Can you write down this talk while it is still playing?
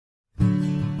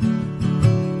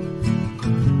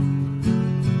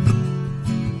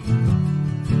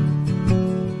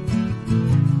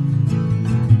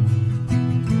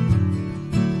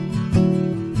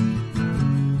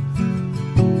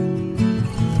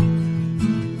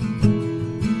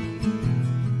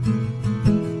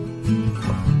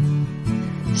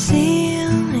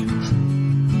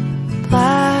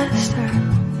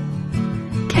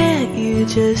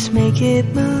just make it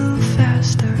move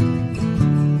faster.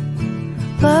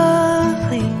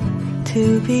 Lovely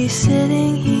to be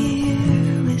sitting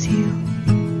here with you.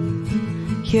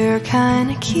 You're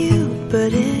kinda cute,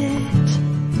 but it's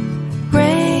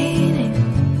raining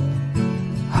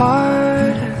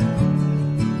harder.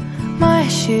 My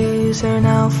shoes are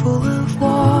now full of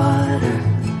water.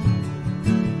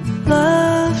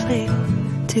 Lovely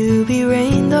to be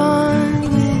rained on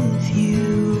with you.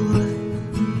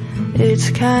 It's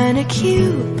kinda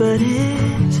cute, but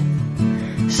it's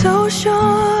so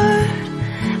short.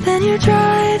 Then you're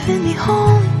driving me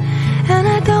home, and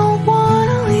I don't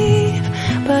wanna leave,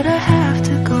 but I have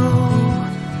to go.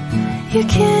 You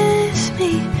kiss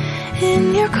me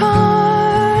in your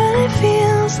car, and it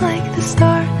feels like the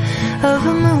start of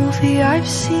a movie I've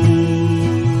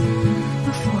seen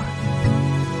before.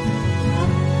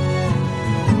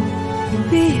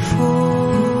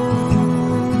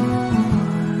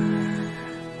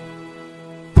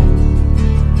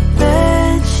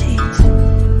 Bed sheets,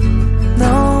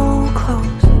 no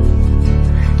clothes,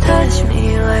 touch me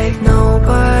like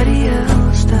nobody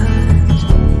else does.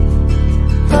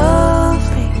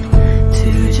 Lovely to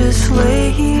just lay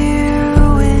here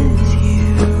with you.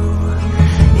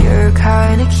 You're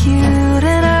kinda cute,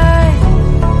 and I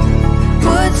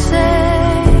would say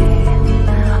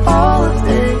all of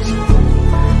this,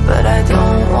 but I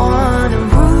don't wanna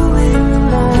ruin the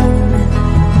moment.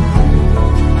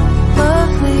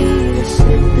 Lovely to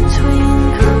sit between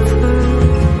comfort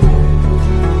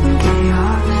and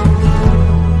chaos.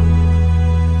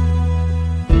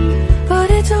 But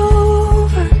it's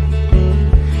over,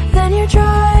 then you're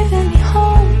driving me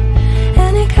home,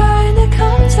 and it kinda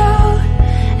comes out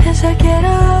as I get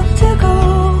up to go.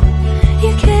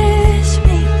 You kiss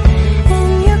me in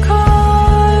your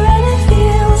car, and it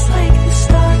feels like the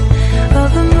start of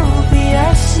a movie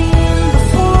I've seen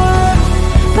before.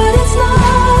 But it's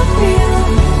not real,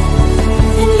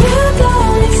 and you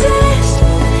don't exist,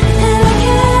 and I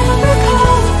can't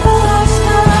recall the last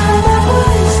time I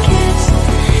was kissed.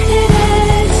 It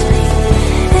hits me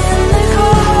in the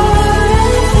car,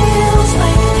 and it feels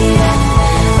like the end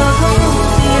of a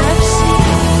movie I've seen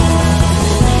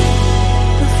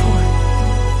before.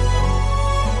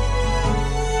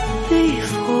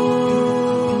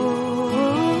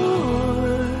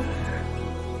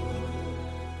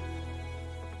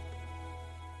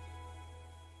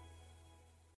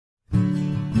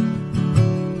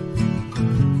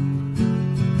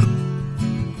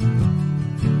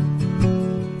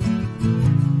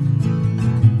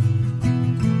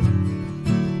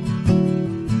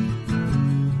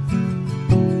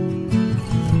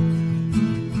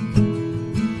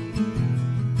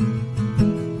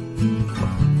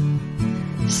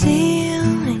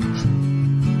 Ceilings,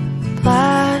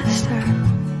 plaster,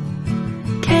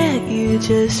 can't you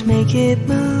just make it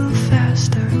move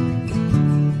faster?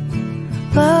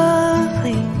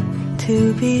 Lovely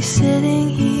to be sitting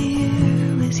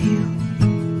here with you.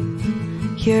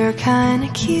 You're kinda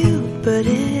cute, but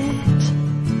it's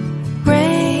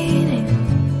raining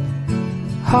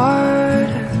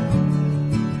harder.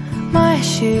 My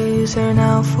shoes are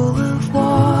now full of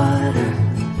water.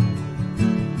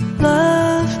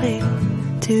 Lovely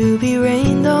to be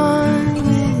rained on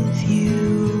with you.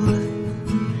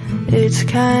 It's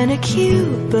kinda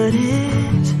cute, but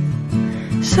it's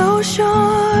so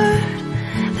short.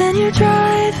 Then you're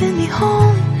driving me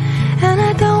home, and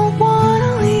I don't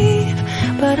wanna leave,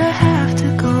 but I have to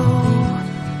go.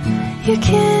 You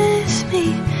kiss me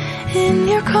in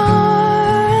your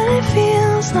car, and it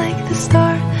feels like the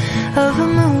start of a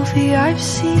movie I've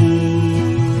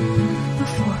seen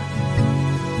before.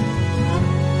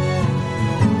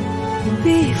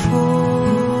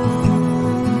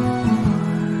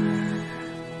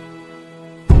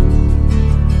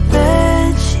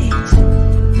 Bed sheets,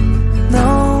 no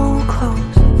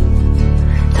clothes,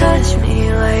 touch me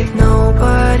like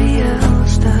nobody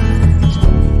else does.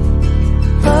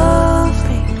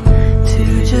 Lovely to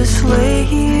just lay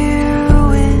here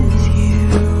with you.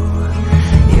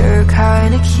 You're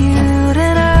kinda cute,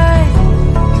 and I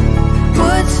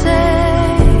would say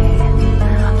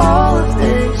all of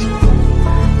this,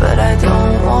 but I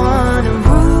don't wanna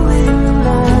ruin the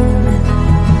moment.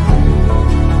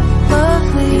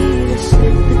 Lovely to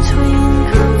sit between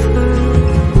comfort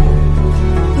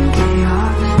and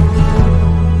chaos.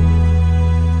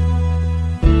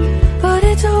 But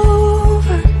it's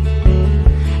over,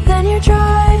 then you're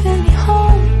driving me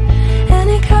home, and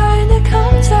it kinda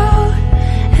comes out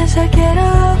as I get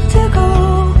up to go.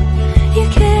 You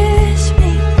kiss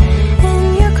me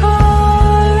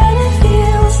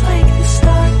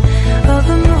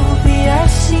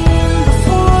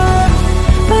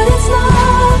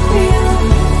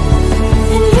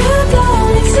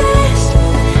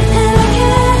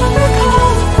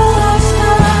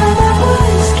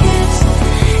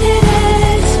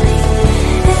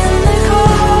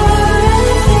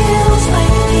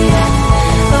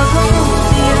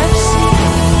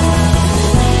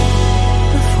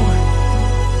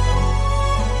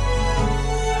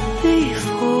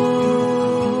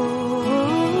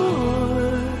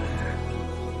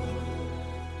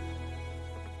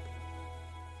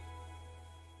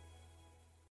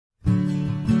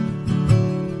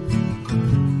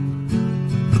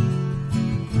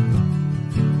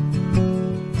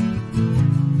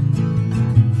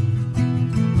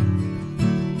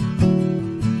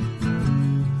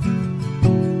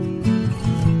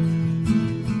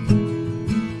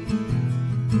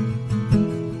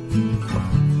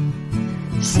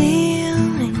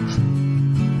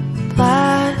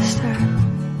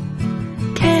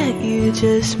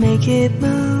just make it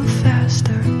move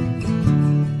faster.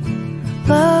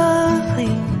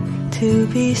 Lovely to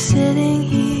be sitting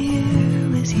here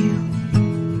with you.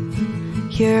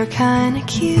 You're kinda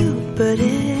cute, but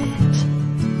it's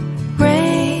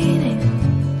raining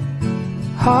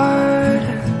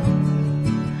harder.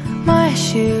 My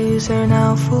shoes are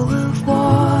now full of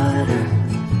water.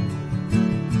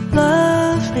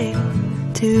 Lovely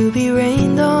to be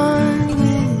rained on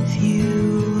with you.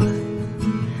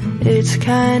 It's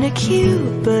kinda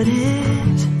cute, but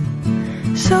it's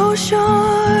so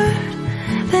short.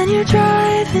 Then you're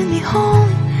driving me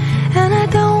home, and I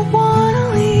don't wanna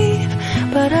leave,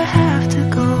 but I have to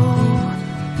go.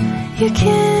 You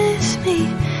kiss me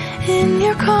in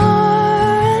your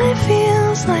car, and it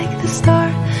feels like the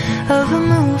start of a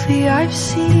movie I've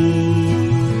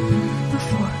seen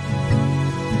before.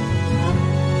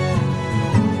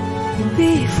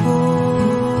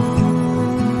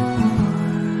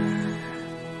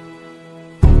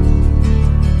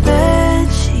 Bed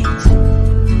sheets,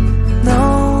 no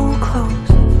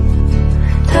clothes,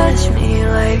 touch me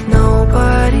like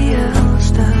nobody else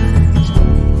does.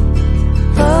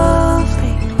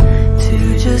 Lovely to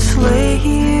just lay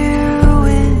here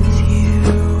with you.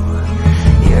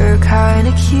 You're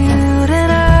kinda cute,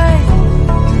 and I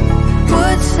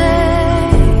would say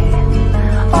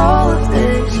all of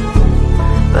this,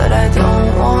 but I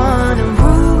don't wanna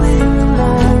ruin the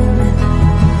moment.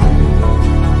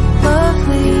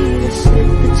 Lovely to sit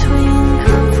between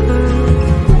comfort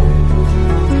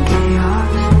and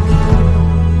chaos.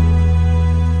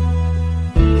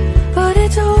 But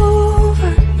it's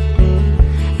over,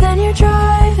 then you're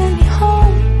driving me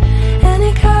home, and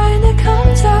it kinda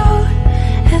comes out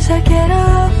as I get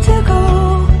up to go.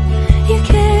 You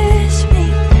kiss me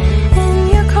in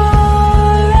your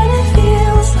car, and it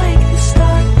feels like the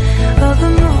start of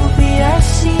a movie I've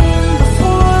seen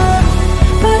before.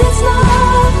 But it's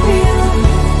not real,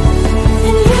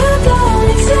 and you don't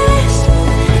exist,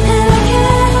 and I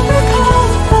can't recall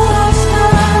the last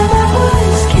time I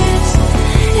was kissed.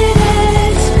 It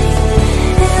hits me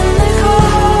in the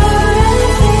car, and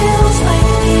it feels like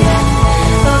the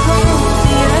end of a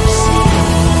movie I've seen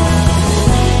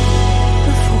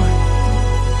before.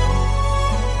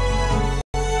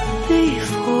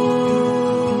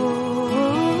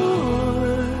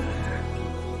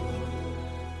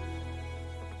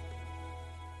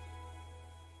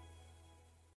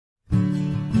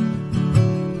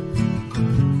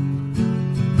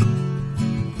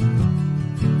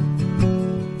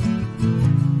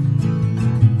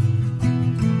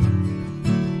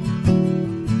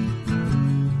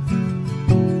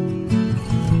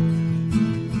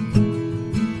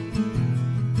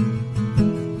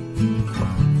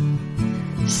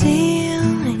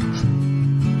 Ceilings,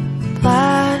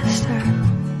 plaster,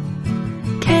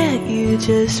 can't you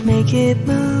just make it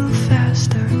move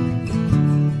faster?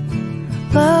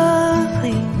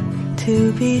 Lovely to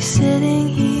be sitting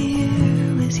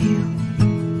here with you.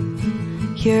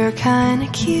 You're kinda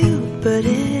cute, but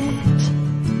it's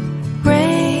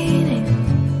raining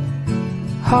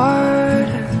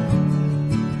harder.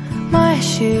 My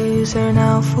shoes are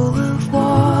now full of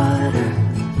water.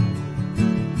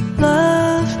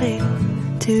 Lovely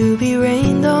to be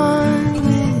rained on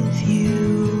with you.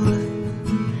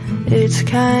 It's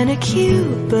kinda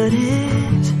cute, but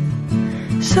it's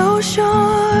so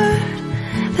short.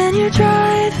 Then you're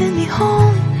driving me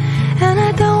home, and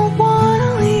I don't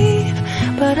wanna leave,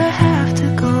 but I have to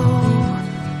go.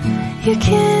 You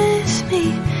kiss me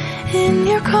in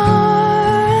your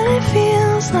car, and it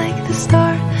feels like the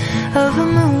start of a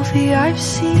movie I've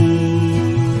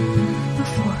seen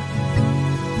before.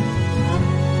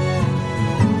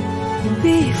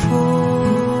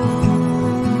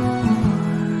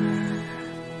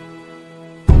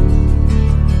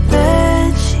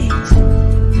 Bed sheets,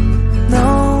 no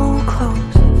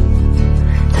clothes,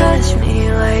 touch me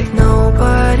like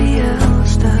nobody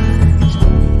else does.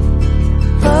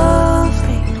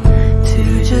 Lovely to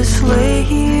just lay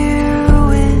here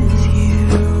with you.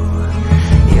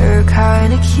 You're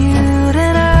kinda cute,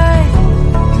 and I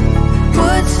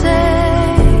would say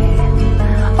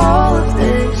all of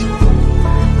this,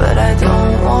 but I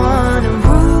don't wanna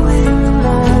ruin the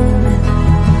moment.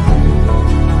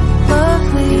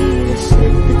 Lovely to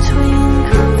sit between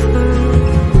comfort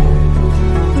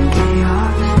and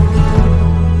chaos.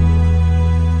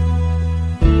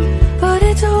 But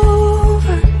it's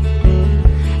over,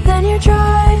 then you're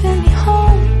driving me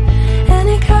home, and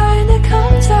it kinda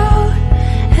comes out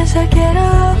as I get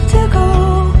up to go.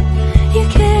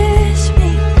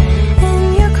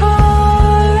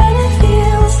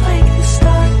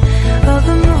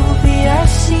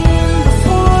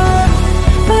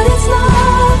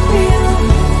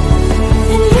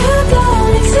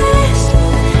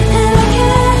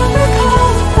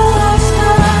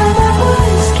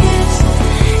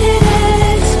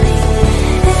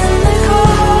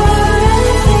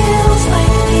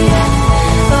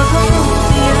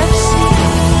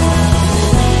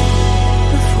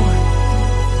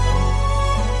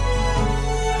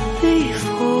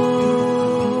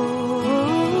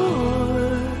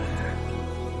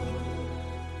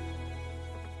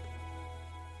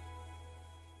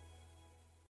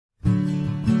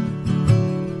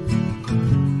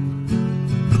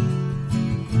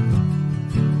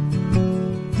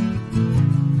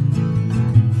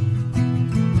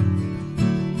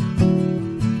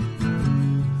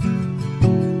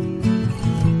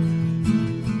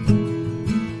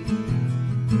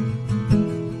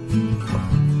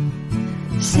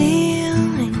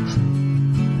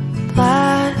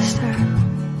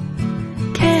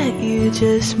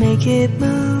 just make it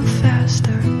move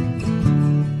faster?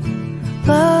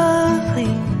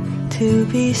 Lovely to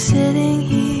be sitting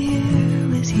here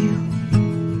with you.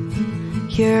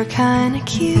 You're kinda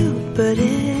cute, but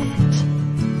it's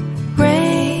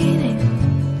raining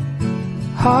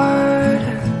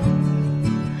harder.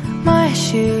 My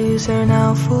shoes are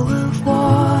now full of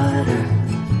water.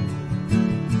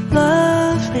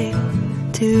 Lovely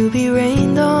to be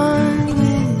rained on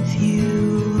with you.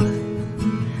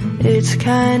 It's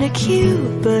kinda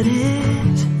cute, but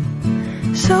it's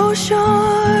so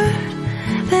short.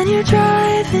 Then you're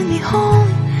driving me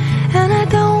home, and I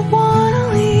don't wanna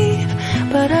leave,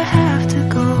 but I have to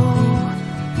go.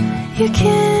 You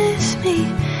kiss me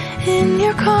in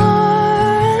your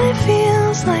car, and it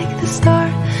feels like the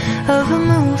start of a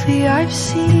movie I've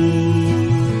seen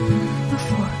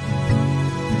before.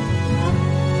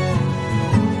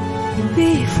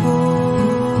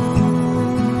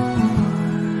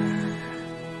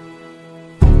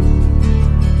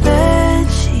 Bed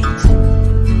sheets,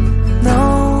 no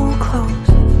clothes,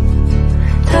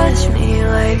 touch me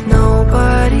like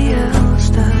nobody else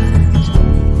does.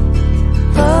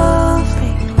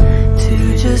 Lovely to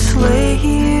just lay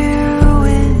here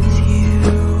with you.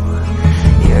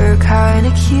 You're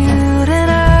kinda cute,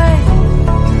 and I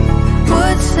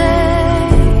would say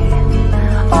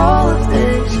all of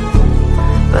this,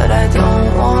 but I don't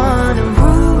wanna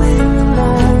ruin the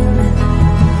moment.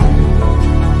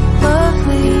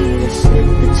 Lovely to sit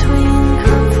between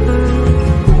comfort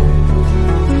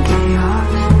and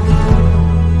chaos.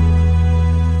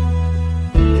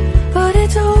 But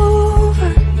it's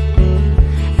over,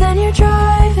 then you're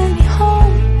driving me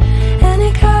home, and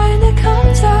it kinda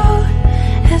comes out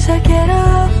as I get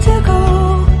up to go.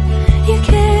 You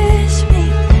kiss me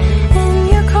in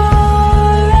your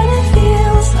car, and it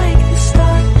feels like the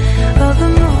start of a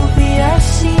movie I've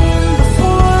seen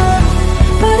before.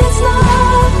 But it's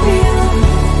not real,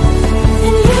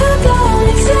 and you don't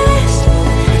exist,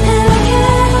 and I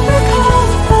can't recall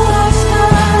the last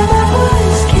time I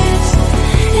was kissed.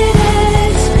 It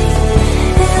hits me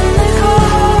in the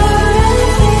car, and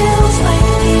it feels like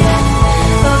the end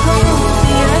of a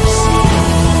movie I've seen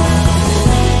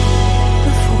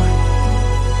before.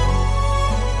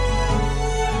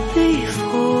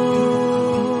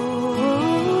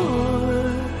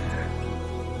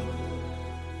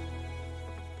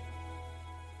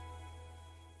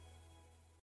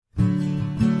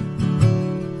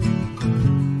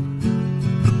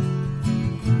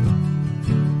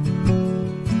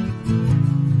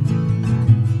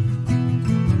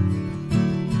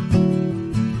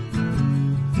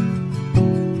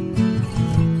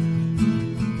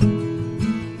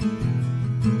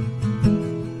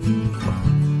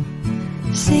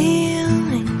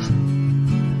 Ceilings,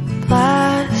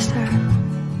 plaster,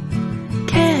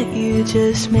 can't you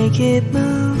just make it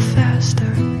move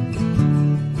faster?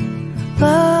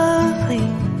 Lovely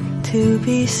to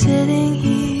be sitting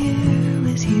here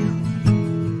with you.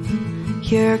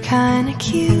 You're kinda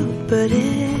cute, but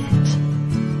it's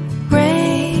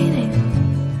raining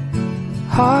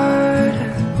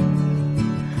harder.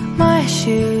 My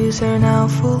shoes are now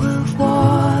full of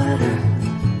water.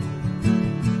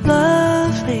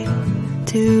 Lovely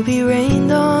to be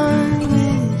rained on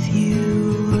with you.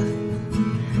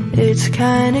 It's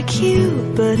kinda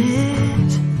cute, but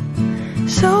it's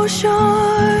so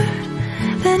short.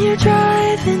 Then you're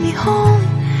driving me home,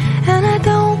 and I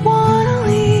don't wanna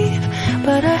leave,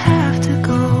 but I have to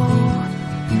go.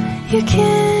 You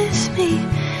kiss me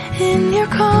in your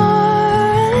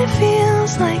car, and it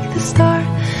feels like the start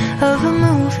of a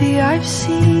movie I've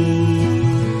seen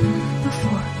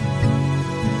before.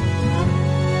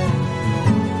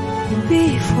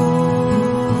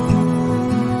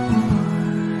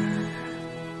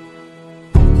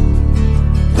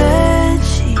 Bed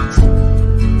sheets,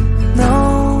 no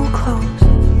clothes,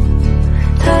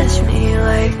 touch me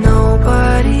like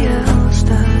nobody else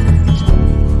does.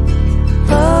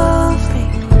 Lovely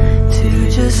to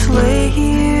just lay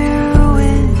here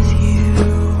with you.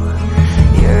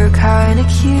 You're kinda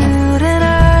cute, and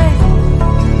I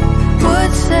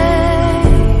would say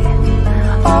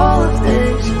all of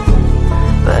this,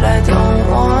 but I don't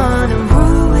wanna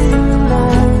ruin the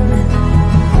moment.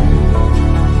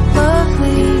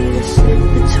 Lovely to sit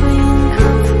between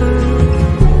comfort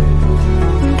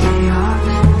and chaos.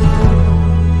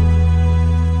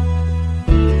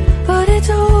 But it's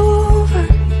over,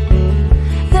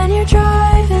 then you're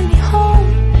driving me home,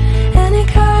 and it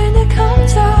kinda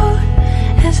comes out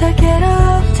as I get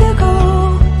up to go.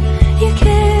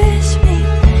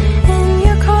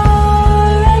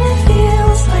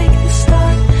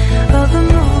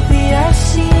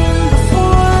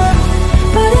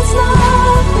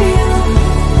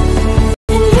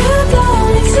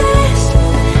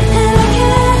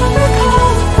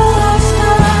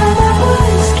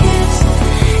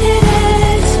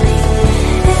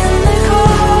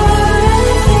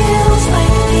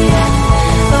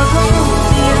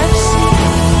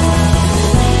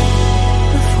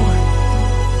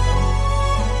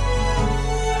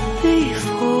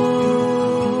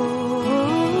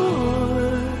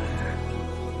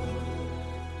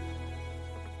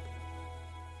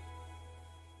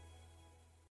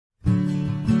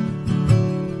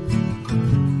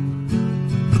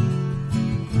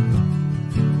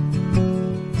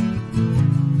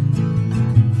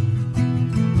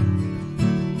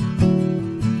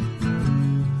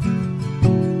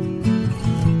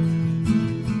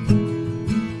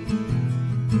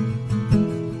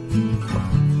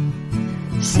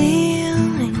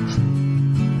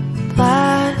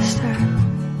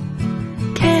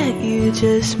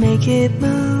 just make it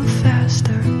move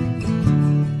faster.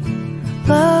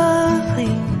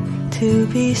 Lovely to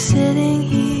be sitting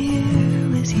here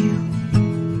with you.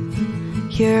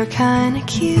 You're kinda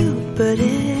cute, but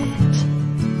it's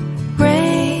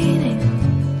raining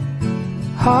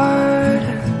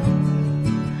harder.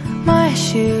 My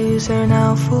shoes are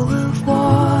now full of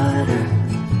water.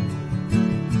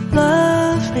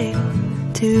 Lovely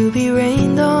to be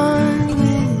rained on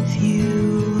with you.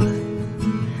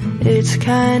 It's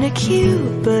kinda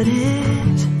cute, but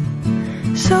it's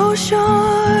so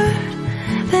short.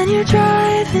 Then you're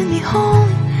driving me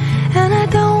home, and I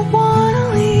don't wanna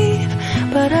leave,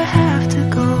 but I have to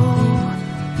go.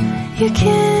 You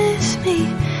kiss me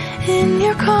in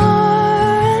your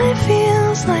car, and it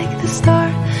feels like the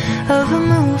start of a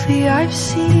movie I've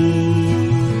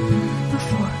seen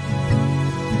before.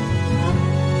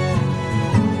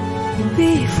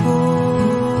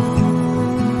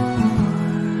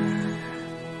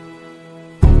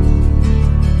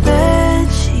 Bed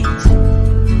sheets,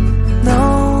 no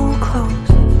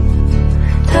clothes,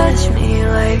 touch me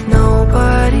like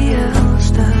nobody else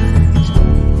does.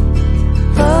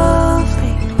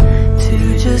 Lovely to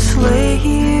just lay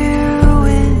here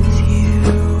with you.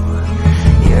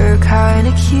 You're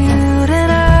kinda cute,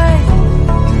 and I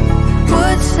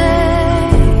would say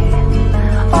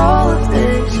all of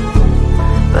this,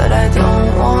 but I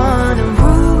don't wanna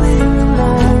ruin the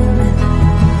moment.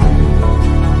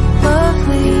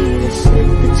 Lovely to sit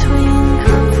between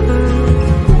comfort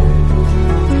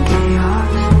and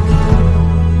chaos.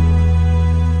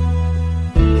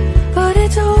 But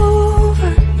it's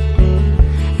over,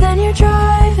 then you're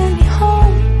driving me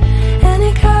home, and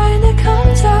it kinda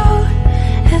comes out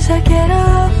as I get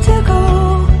up to go.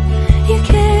 You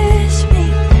kiss me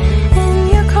in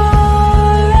your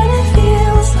car, and it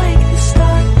feels like the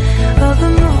start of a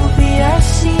movie I've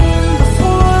seen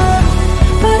before.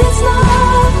 But it's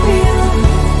not real,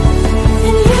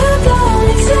 and you don't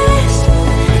exist,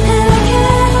 and I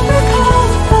can't recall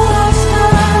the last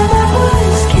time I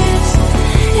was kissed.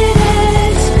 It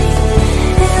hits me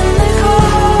in the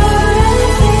car, and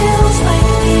it feels like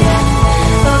the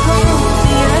end of a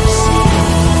movie I've seen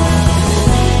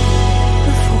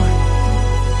before.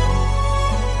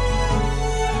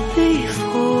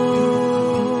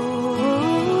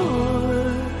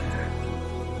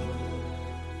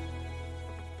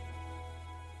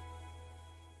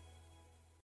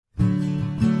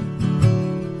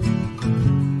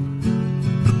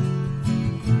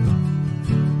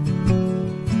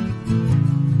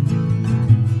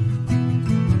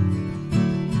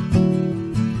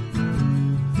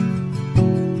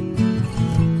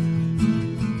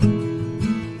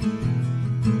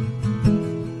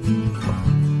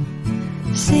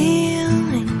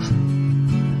 Ceilings,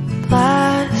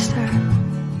 plaster,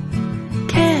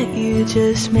 can't you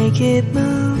just make it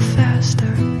move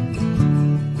faster?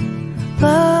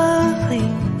 Lovely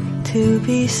to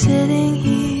be sitting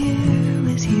here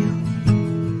with you.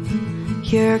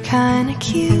 You're kinda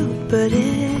cute, but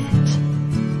it's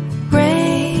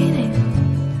raining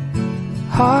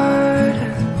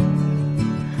harder.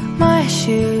 My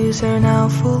shoes are now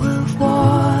full of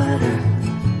water.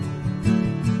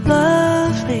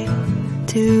 Lovely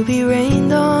to be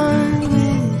rained on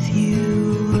with you.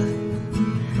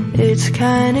 It's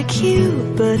kinda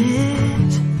cute, but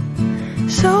it's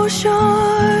so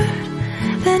short.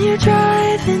 Then you're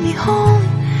driving me home,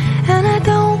 and I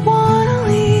don't wanna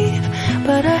leave,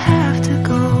 but I have to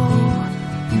go.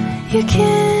 You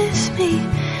kiss me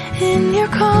in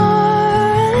your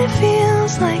car, and it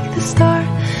feels like the start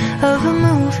of a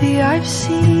movie I've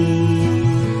seen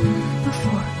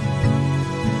before.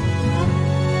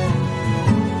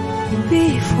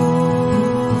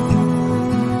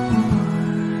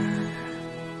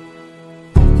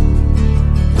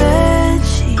 Bed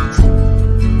sheets,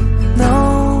 no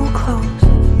clothes,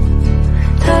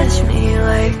 touch me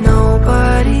like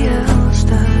nobody else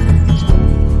does.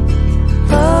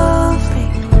 Lovely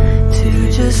to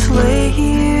just lay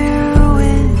here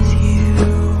with you.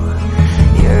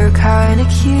 You're kinda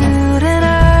cute, and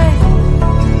I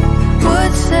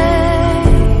would say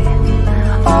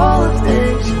all of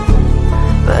this,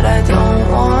 but I don't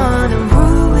wanna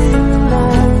ruin the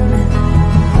moment.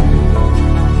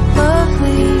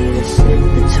 Lovely to sit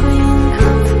between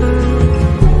comfort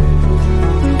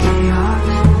and chaos.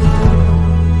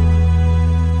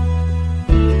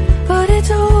 But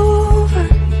it's over,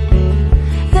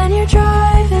 then you're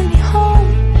driving me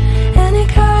home, and it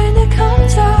kinda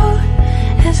comes out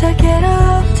as I get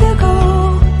up to go.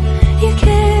 You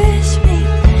kiss me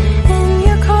in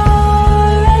your car,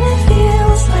 and it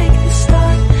feels like the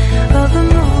start of a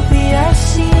movie I've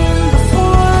seen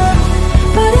before.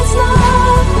 But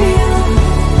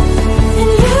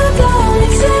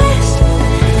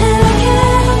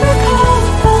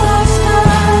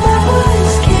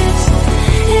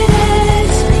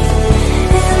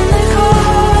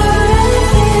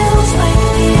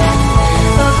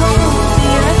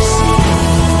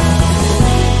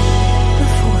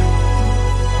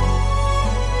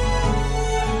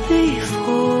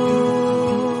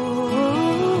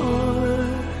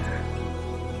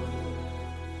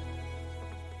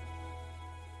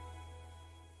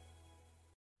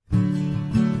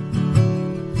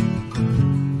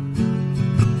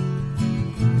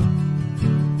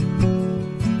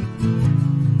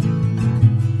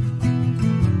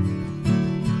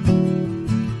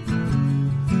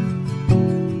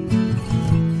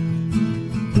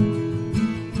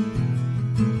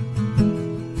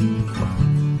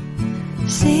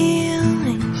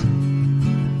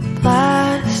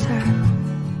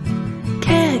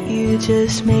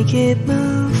just make it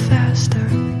move faster.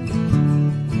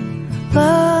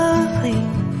 Lovely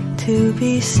to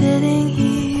be sitting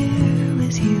here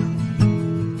with you.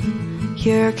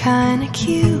 You're kinda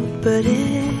cute, but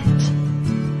it's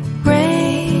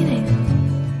raining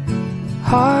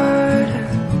harder.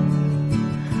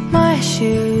 My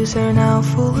shoes are now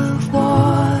full of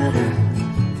water.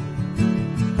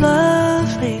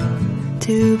 Lovely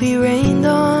to be rained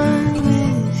on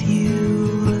with you.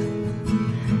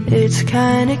 It's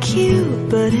kinda cute,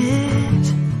 but it's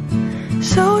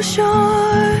so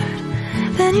short.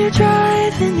 Then you're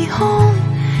driving me home,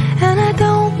 and I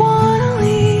don't wanna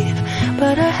leave,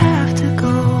 but I have to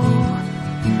go.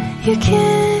 You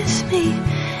kiss me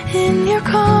in your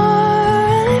car,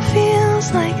 and it feels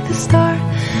like the start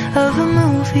of a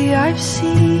movie I've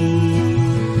seen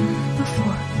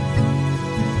before.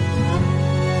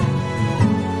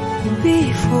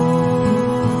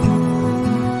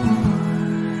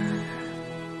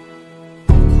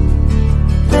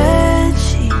 Bed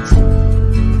sheets,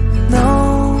 no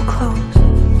clothes,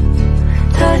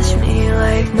 touch me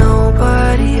like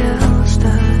nobody else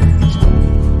does.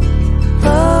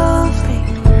 Lovely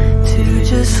to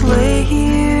just lay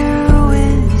here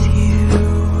with you.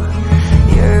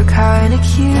 You're kinda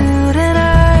cute, and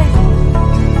I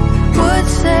would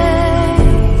say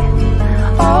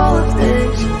all of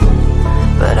this,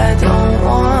 but I don't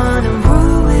wanna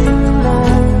ruin the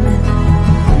moment.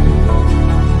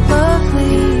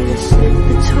 Lovely to sit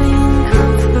between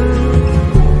comfort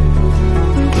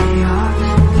and chaos.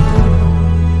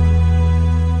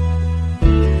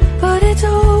 But it's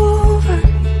over,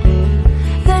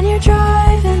 then you're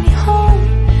driving me home,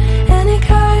 and it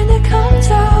kinda comes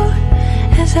out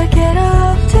as I get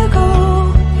up to go.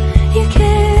 You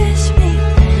kiss me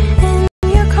in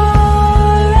your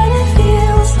car, and it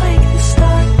feels like the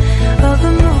start of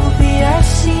a movie I've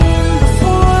seen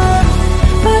before.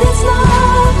 But it's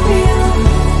not real,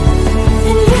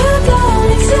 and you don't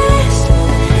exist,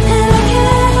 and I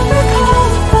can't recall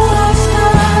the last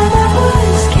time I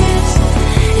was kissed.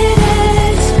 It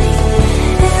hits me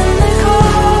in the car,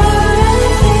 and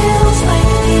it feels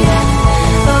like the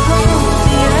end of a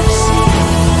movie I've seen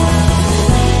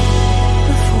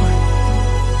before.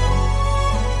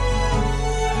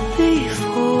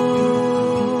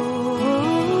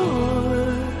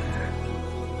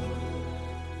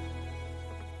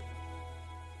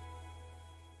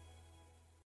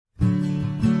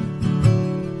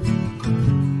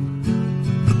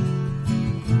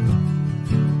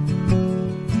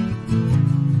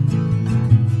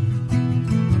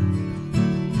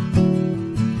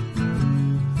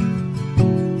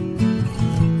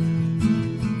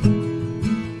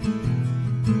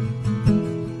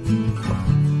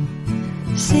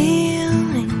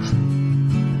 Ceilings,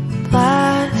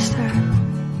 plaster,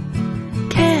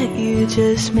 can't you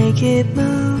just make it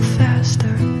move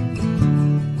faster?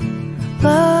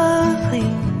 Lovely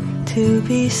to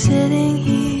be sitting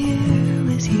here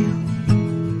with you.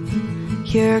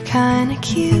 You're kinda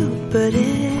cute, but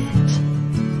it's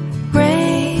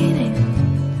raining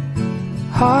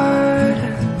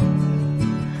harder.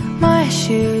 My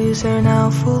shoes are now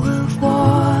full of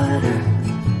water.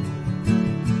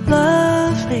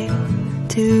 Lovely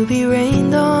to be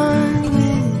rained on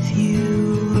with you.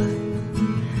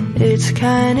 It's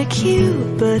kinda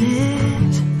cute, but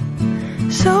it's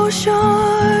so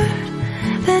short.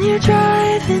 Then you're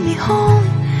driving me home,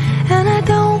 and I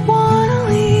don't wanna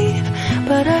leave,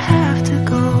 but I have to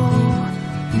go.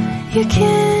 You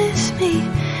kiss me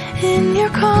in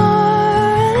your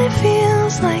car, and it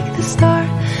feels like the start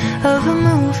of a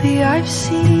movie I've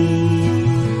seen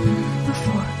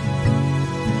before.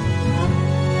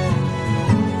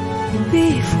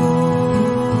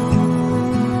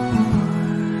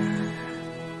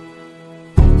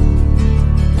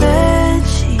 Bed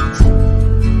sheets,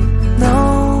 no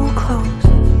clothes,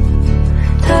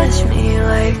 touch me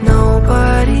like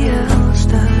nobody else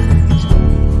does.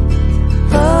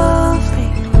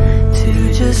 Lovely to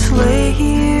just lay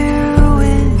here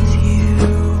with you.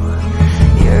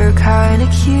 You're kinda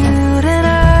cute, and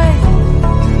I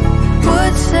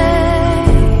would say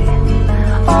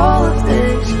all of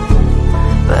this,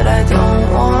 but I don't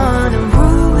wanna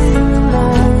ruin the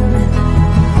moment.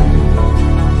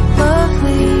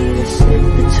 Lovely to sit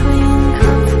between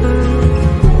comfort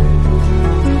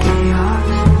and chaos.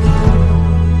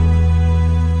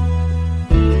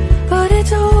 But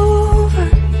it's over,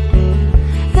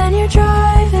 then you're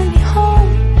driving me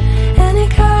home, and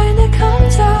it kinda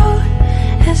comes out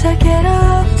as I get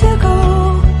up to go.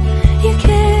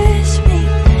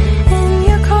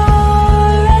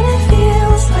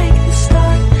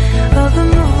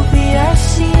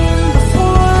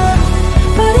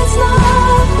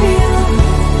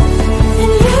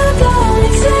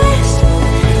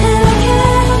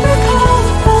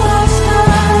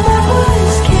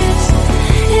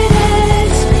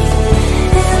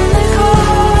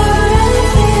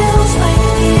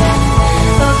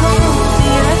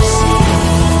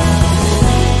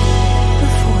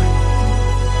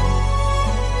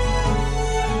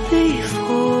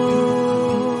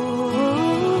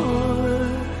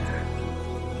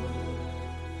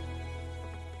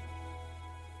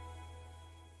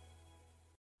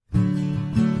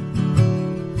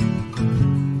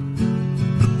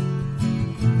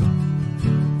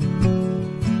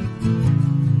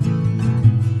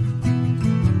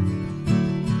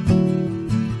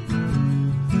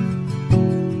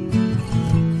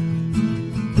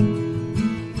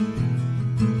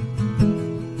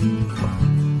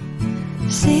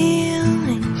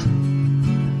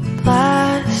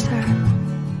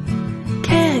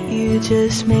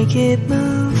 just make it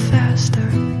move faster.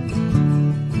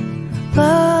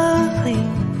 Lovely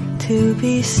to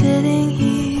be sitting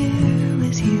here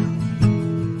with you.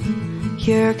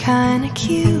 You're kinda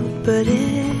cute, but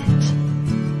it's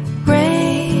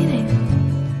raining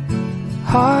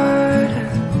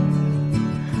harder.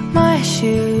 My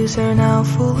shoes are now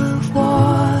full of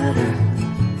water.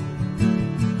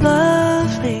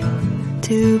 Lovely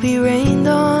to be rained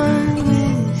on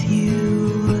with you.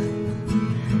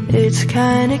 It's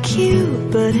kinda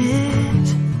cute, but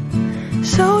it's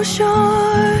so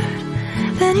short.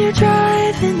 Then you're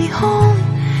driving me home,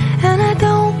 and I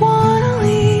don't wanna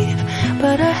leave,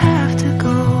 but I have to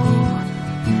go.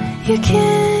 You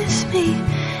kiss me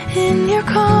in your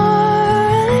car,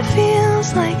 and it feels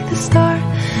like the start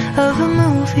of a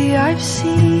movie I've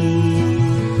seen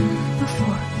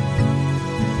before.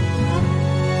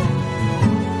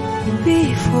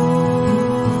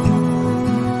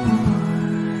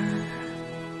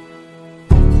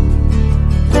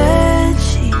 Bed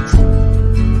sheets,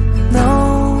 no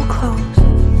clothes,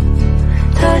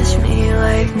 touch me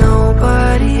like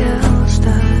nobody else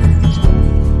does.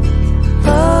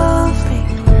 Lovely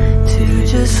to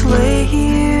just lay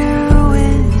here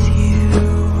with you.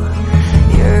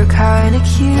 You're kinda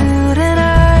cute, and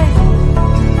I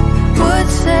would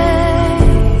say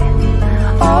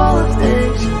all of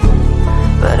this,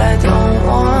 but I don't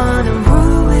wanna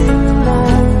ruin the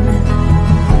moment.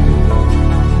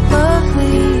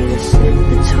 Lovely to sit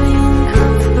between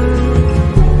comfort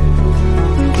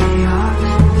and chaos.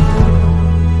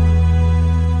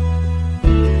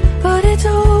 But it's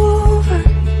over,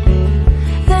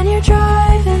 then you're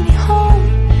driving me home,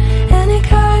 and it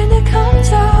kinda comes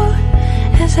out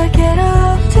as I get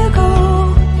up to go.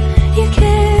 You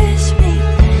kiss me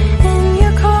in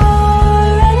your car,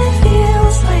 and it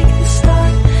feels like the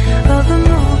start of a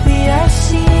movie I've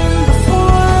seen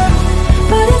before.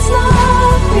 But it's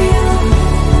not real,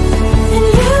 and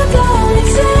you don't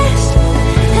exist,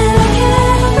 and I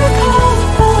can't recall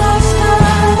the last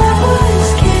time I was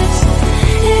kissed.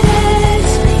 It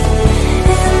hits me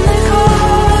in the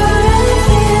car, and it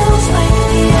feels like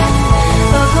the end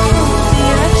of a movie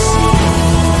I've seen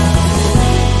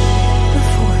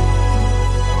before.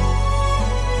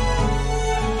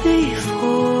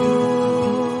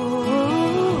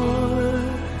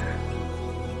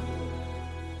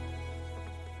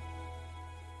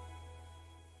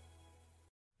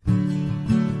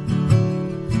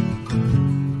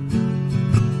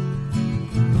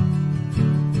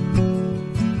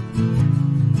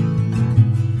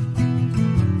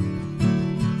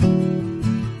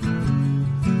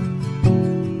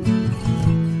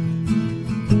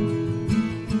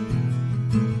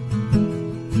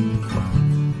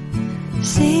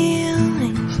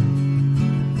 Ceilings,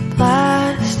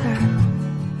 plaster,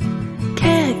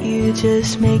 can't you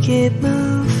just make it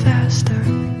move faster?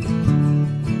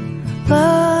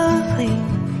 Lovely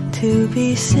to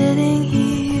be sitting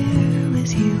here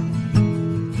with you.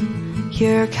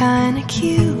 You're kinda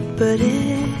cute, but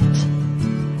it's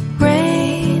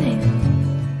raining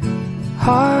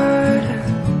harder.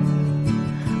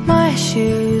 My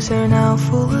shoes are now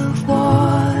full of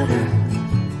water.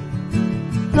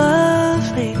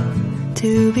 Lovely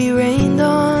to be rained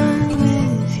on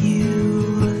with you.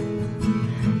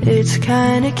 It's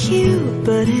kinda cute,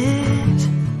 but it's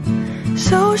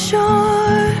so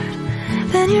short.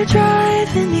 Then you're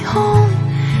driving me home,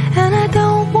 and I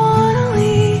don't wanna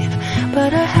leave,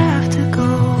 but I have to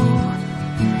go.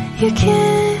 You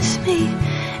kiss me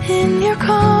in your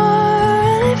car,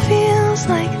 and it feels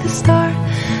like the start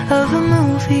of a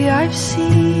movie I've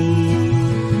seen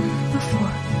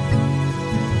before.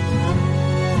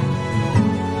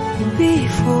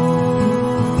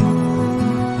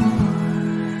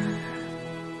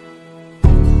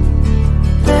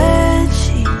 Bed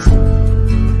sheets,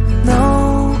 no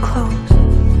clothes,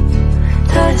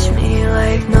 touch me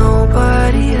like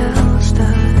nobody else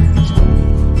does.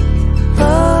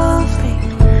 Lovely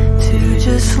to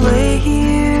just lay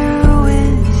here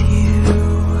with you.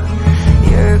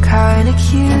 You're kinda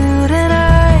cute, and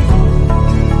I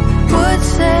would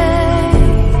say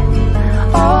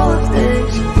all of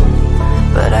this,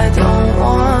 but I don't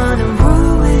wanna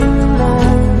ruin the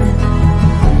moment.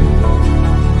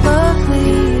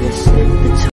 Lovely to sit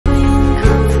between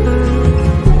comfort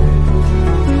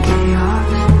and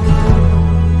chaos.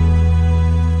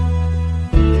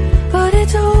 But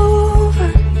it's over,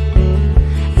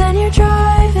 then you're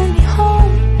driving me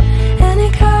home, and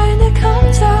it kinda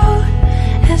comes out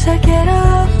as I get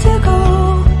up to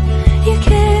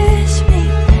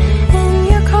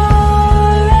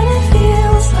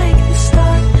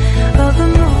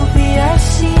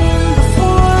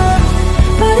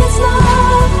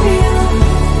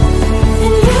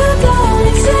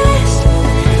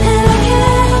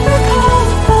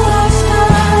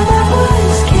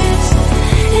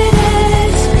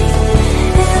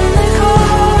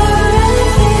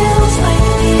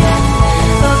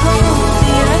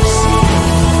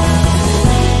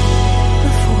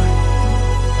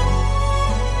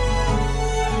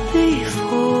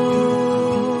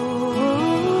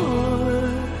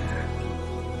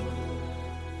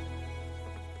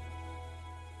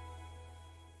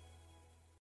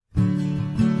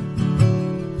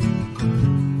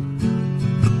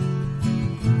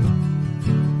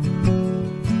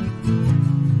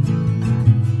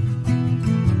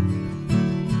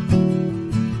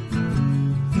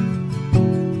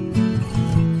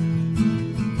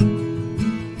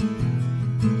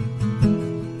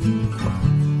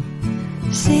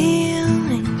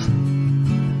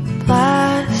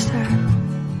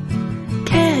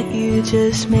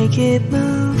just make it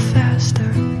move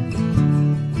faster.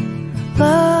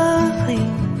 Lovely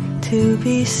to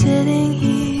be sitting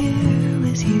here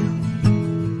with you.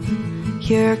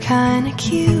 You're kinda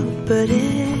cute, but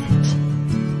it's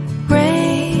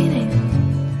raining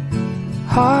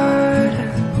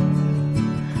harder.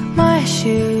 My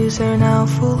shoes are now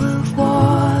full of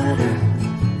water.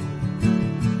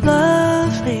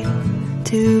 Lovely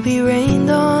to be rained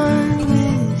on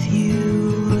with you.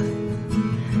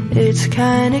 It's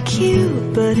kinda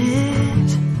cute, but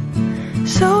it's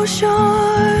so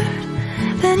short.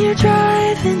 Then you're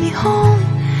driving me home,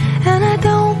 and I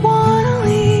don't wanna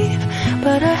leave,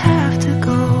 but I have to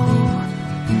go.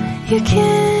 You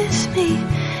kiss me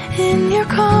in your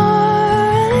car,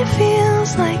 and it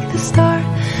feels like the start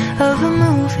of a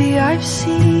movie I've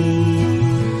seen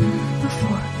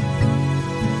before.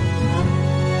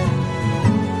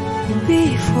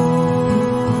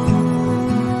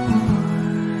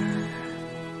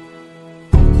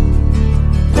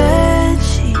 Bed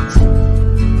sheets,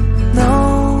 no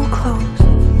clothes,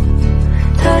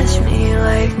 touch me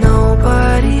like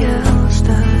nobody else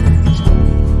does.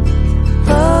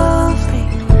 Lovely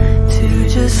to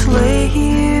just lay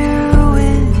here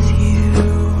with you.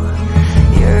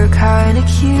 You're kinda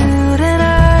cute, and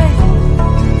I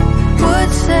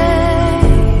would say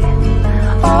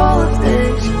all of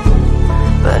this,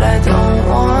 but I don't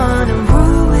wanna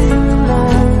ruin the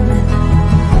moment.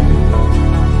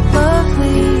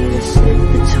 Lovely to sit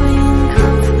between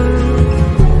comfort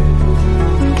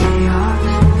and chaos.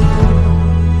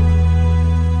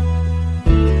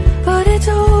 But it's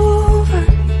over,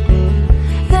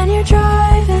 then you're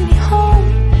driving me home,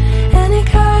 and it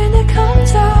kinda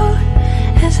comes out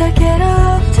as I get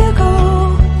up to go.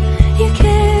 You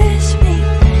kiss me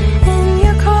in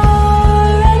your car,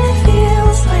 and it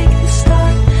feels like the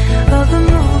start of a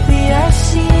movie I've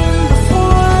seen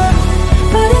before.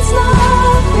 But it's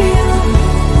not real,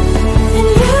 and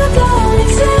you don't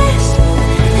exist,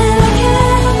 and I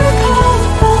can't recall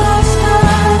the last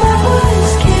time I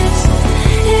was kissed.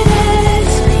 It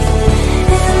hits me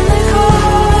in the car,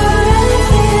 and it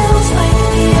feels like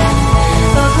the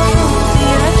end of a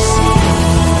movie I've seen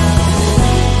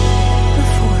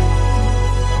before.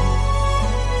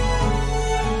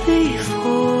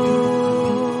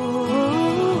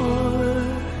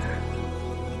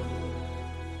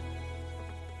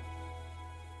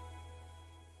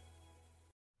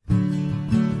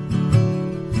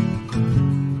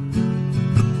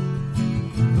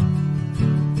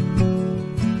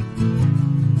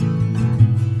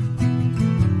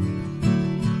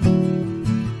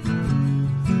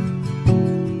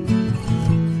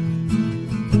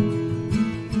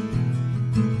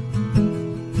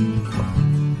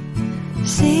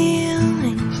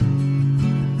 Ceilings,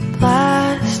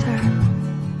 plaster,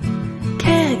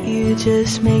 can't you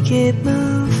just make it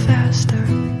move faster?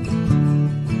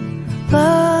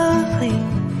 Lovely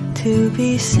to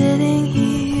be sitting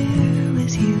here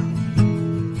with you.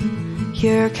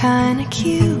 You're kinda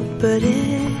cute, but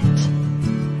it's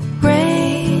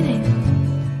raining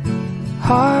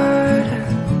harder.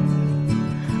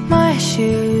 My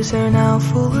shoes are now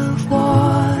full of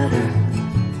water.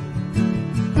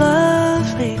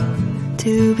 Lovely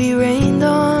to be rained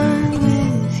on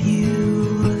with you.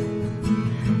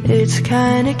 It's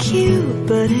kinda cute,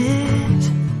 but it's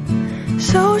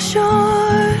so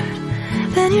short.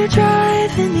 Then you're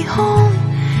driving me home,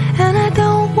 and I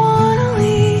don't wanna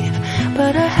leave,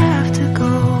 but I have to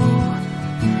go.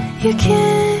 You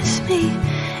kiss me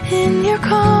in your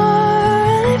car,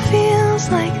 and it feels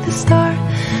like the start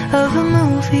of a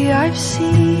movie I've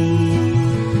seen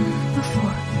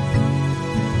before.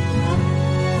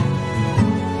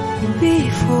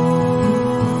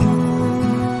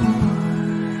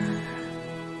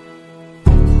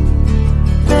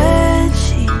 Bed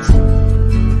sheets,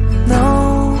 no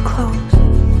clothes,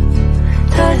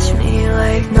 touch me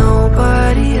like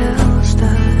nobody else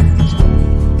does.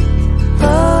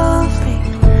 Lovely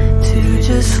to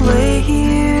just lay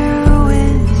here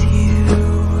with you.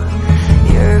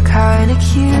 You're kinda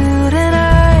cute, and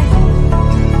I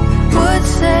would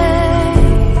say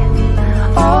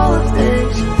all of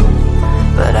this,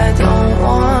 but I don't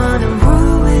wanna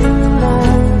ruin the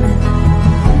moment.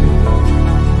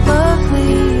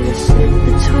 Lovely to sit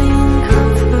between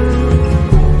comfort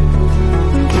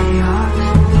and chaos.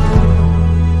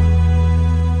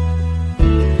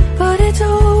 But it's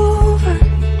over,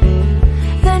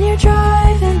 then you're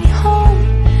driving me home,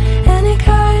 and it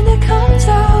kinda comes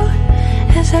out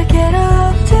as I get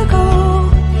up to go.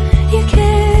 You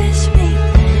kiss me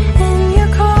in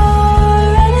your car,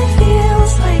 and it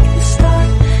feels like the start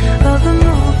of a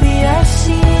movie I've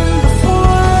seen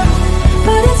before.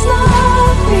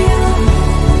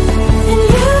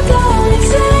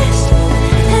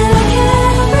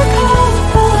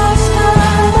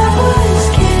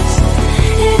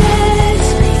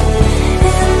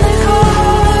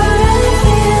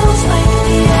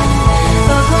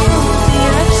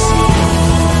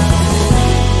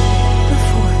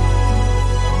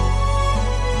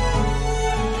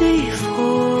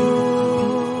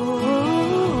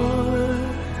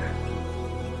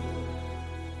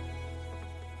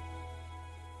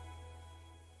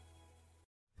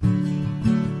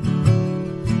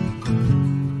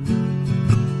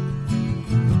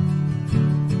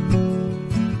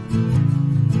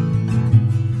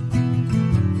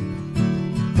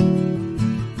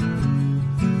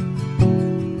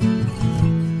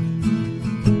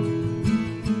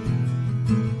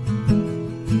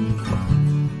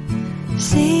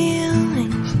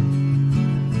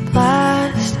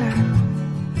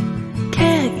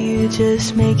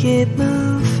 just make it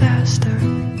move faster.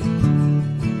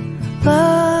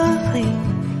 Lovely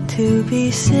to be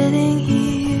sitting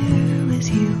here with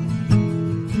you.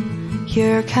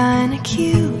 You're kinda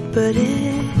cute, but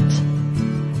it's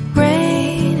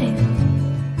raining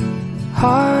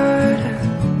harder.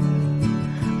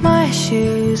 My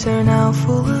shoes are now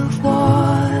full of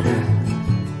water.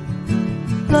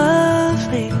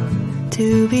 Lovely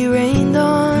to be rained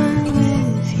on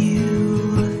with you.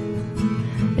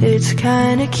 It's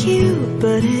kinda cute,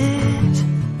 but it's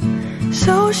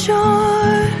so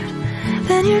short.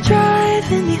 Then you're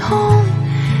driving me home,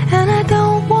 and I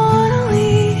don't wanna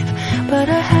leave, but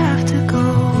I have to go.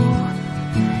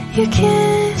 You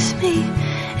kiss me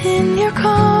in your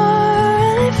car,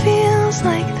 and it feels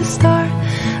like the start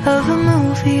of a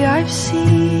movie I've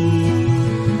seen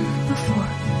before.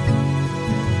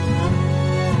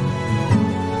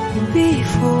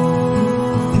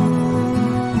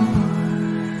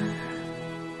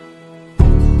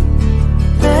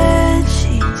 Bed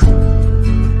sheets,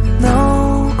 no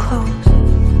clothes,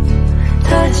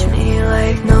 touch me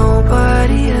like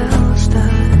nobody else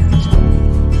does.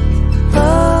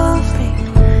 Lovely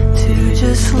to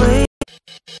just lay.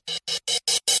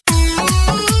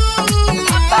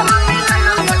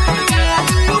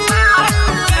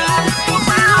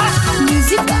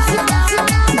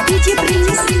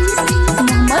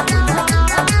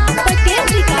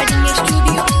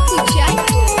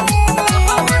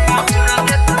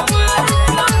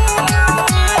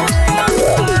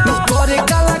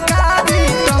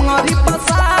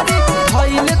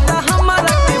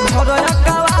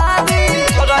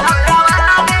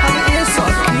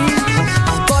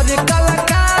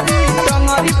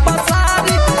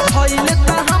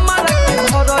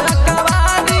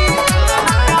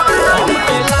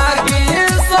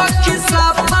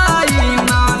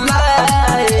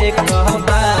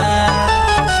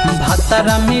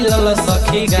 मिलल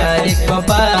सखी गाय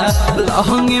कबा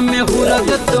लहंगे में हुरग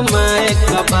तुम्हारे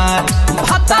कबा।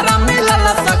 भतरा मिलल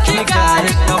सखी गाय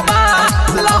कबा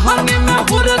लहंगे में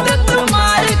हुरग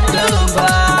तुम्हारे कबा।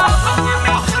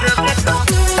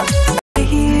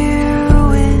 Here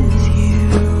with you,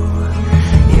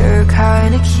 you're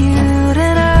kinda cute,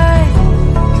 and I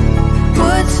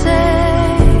would say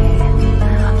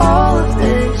all of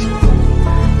this,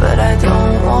 but I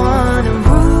don't wanna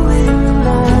ruin the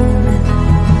moment.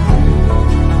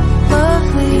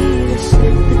 Lovely to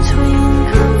sit between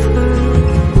comfort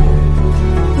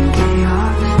and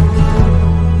chaos,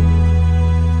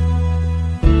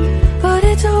 but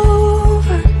it's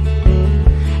over.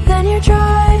 Then you're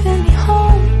driving me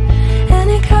home, and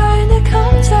it kinda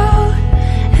comes out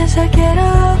as I get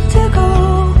up to go.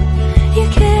 You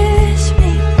kiss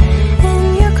me in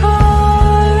your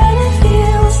car, and it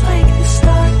feels like the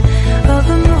start of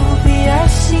a movie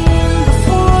I've seen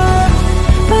before,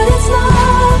 but it's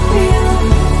not real,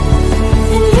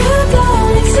 and you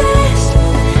don't exist,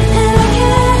 and I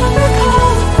can't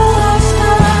recall the last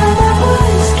time I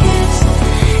was kissed.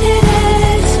 It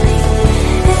hits me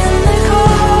in the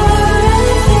car, and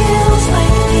it feels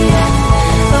like the end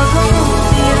of a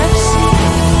movie I've seen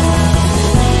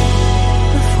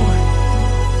before.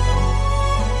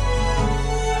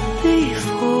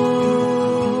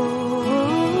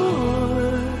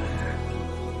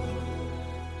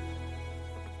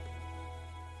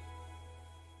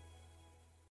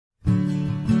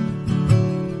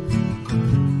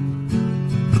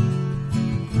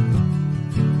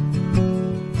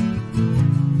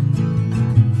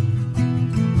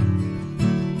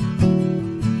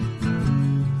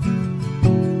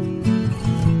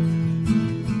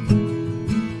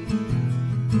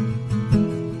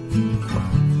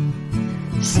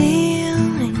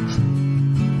 Ceilings,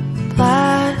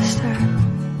 plaster,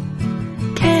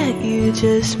 can't you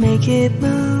just make it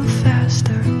move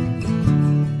faster?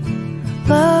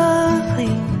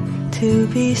 Lovely to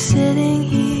be sitting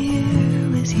here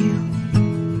with you.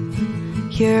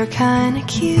 You're kinda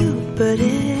cute, but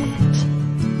it's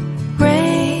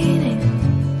raining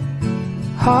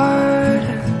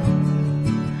harder.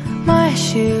 My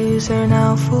shoes are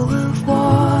now full of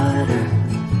water.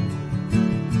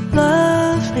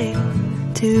 Lovely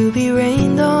to be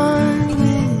rained on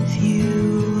with you.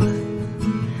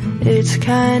 It's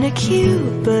kinda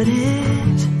cute, but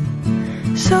it's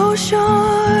so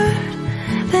short.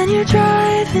 Then you're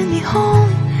driving me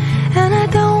home, and I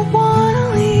don't wanna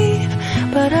leave,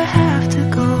 but I have to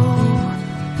go.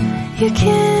 You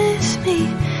kiss me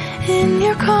in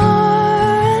your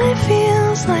car, and it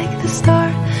feels like the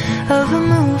start of a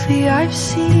movie I've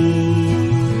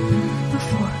seen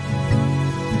before.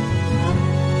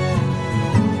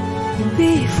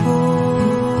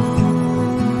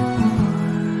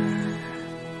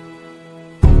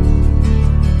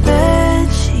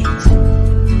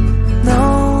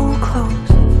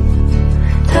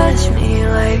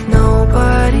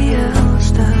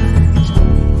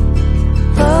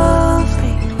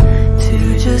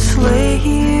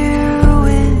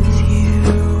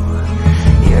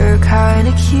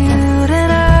 kinda cute,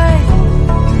 and I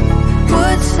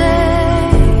would say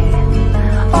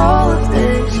all of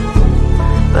this,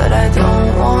 but I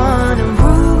don't wanna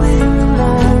ruin the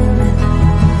moment.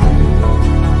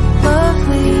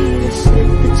 Lovely to sit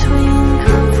between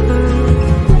comfort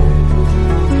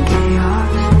and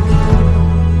chaos,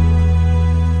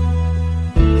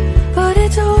 but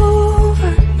it's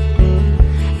over.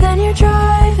 Then you're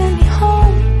driving me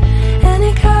home, and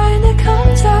it kinda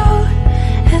comes out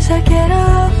as I get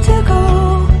up to go.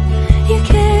 You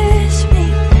kiss me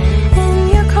in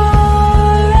your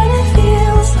car, and it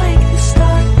feels like the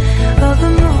start of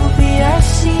a movie I've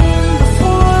seen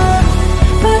before,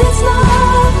 but it's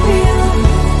not real,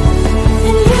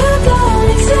 and you don't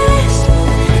exist,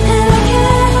 and I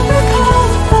can't recall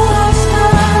the last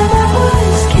time I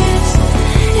was kissed.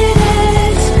 It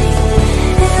hits me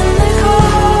in the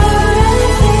car, and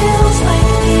it feels like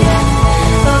the end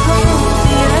of a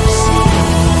movie I've seen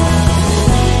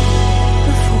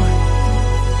before.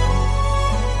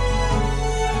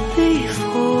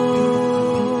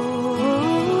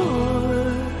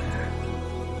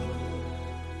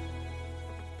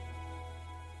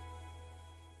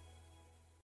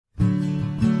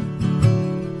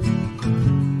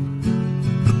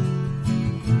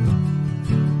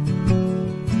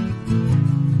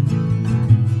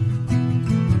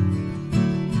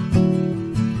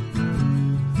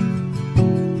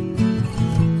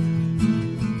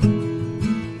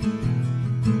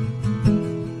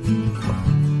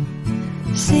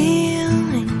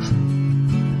 Ceilings,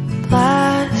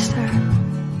 plaster,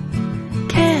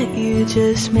 can't you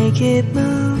just make it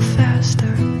move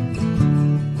faster?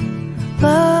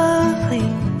 Lovely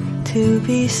to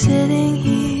be sitting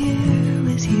here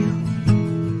with you.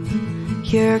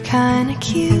 You're kinda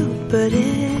cute, but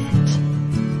it's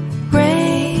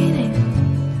raining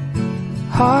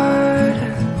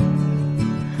harder.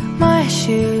 My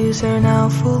shoes are now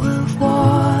full of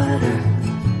water.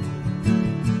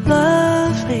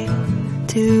 Lovely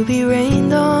to be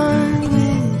rained on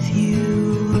with you.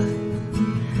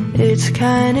 It's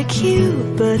kinda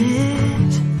cute, but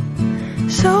it's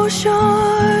so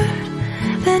short.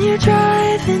 Then you're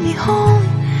driving me home,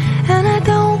 and I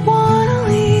don't wanna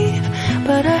leave,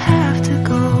 but I have to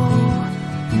go.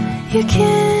 You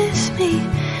kiss me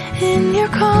in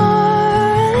your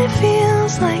car, and it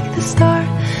feels like the start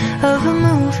of a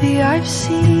movie I've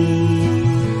seen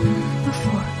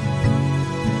before.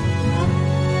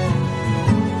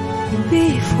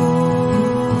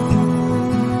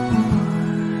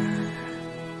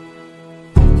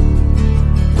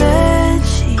 Bed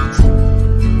sheets,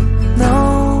 no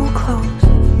clothes,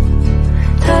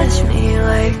 touch me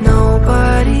like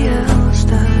nobody else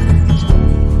does.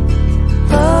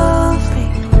 Lovely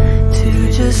to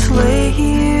just lay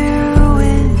here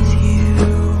with you.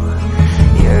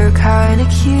 You're kinda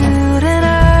cute, and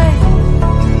I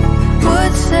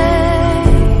would say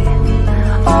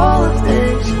all of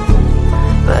this,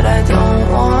 but I don't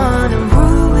wanna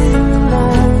ruin the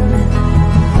moment.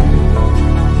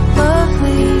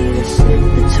 Lovely to sit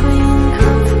between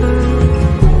comfort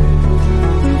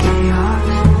and chaos,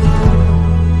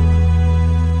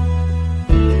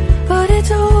 but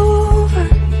it's over.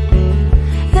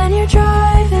 Then you're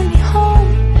driving me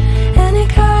home, and it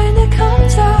kinda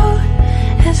comes out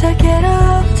as I get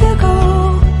up to go.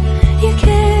 You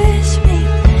kiss me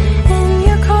in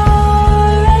your car,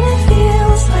 and it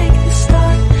feels like the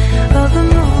start of a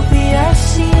movie I've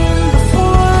seen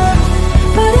before,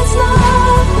 but it's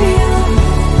not real,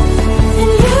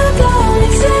 and you don't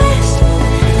exist,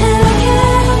 and I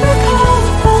can't recall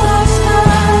the last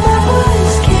time I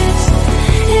was kissed.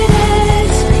 It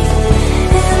hits me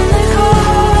in the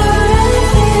car, and it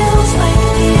feels like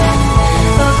the end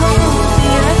of a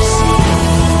movie I've seen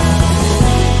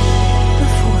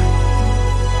before.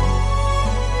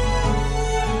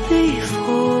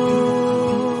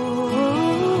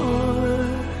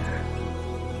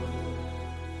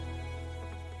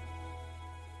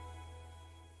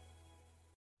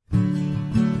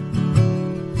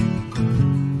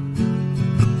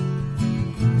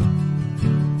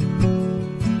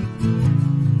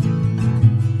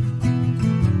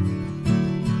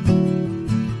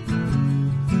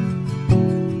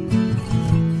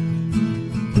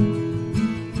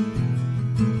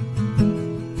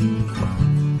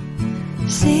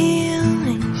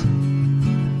 Ceilings,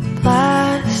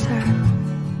 plaster,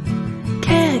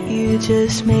 can't you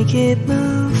just make it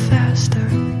move faster?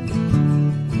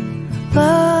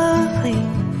 Lovely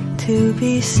to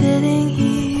be sitting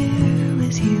here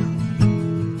with you.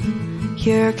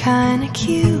 You're kinda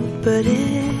cute, but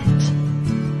it's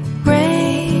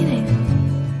raining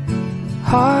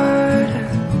harder.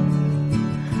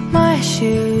 My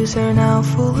shoes are now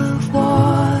full of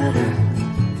water.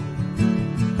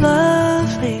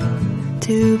 Lovely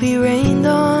to be rained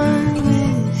on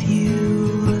with you.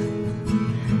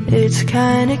 It's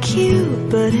kinda cute,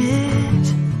 but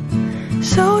it's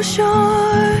so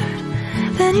short.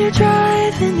 Then you're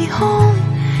driving me home,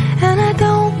 and I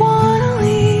don't wanna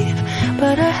leave,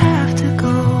 but I have to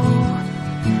go.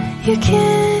 You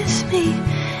kiss me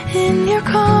in your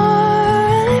car,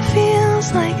 and it feels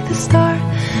like the start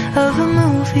of a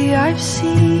movie I've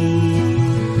seen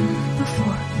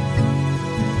before.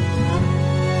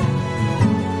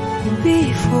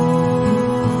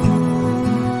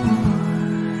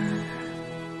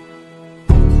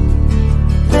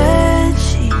 Bed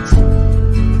sheets.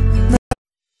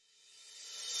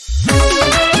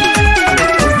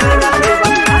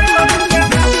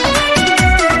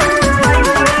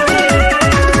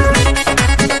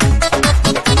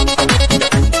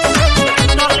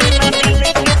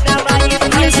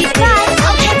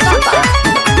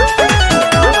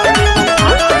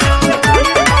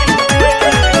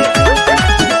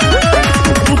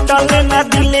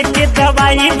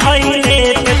 दवाई भइले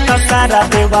त सारा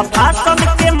बेवफा सब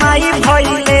के माई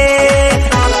भइले।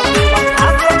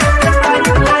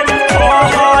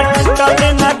 तले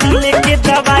न दिल के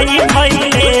दवाई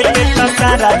भइले त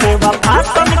सारा बेवफा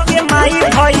सब के माई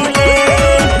भइले।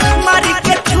 मारी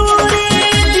के छुरी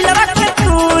दिलवा के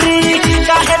चूरी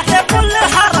काहे से बुल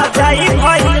हर जाई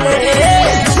भइले।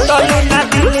 तले न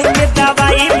दिल के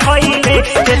दवाई भइले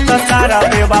त सारा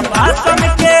बेवफा सब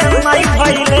के माई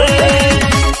भइले।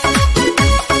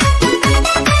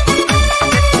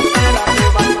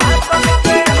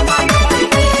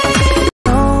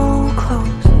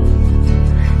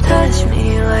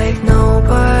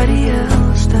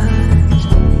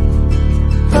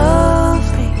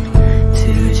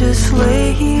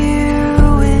 Lay here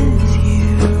with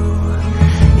you.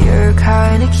 You're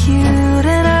kinda cute,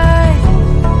 and I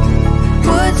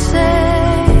would say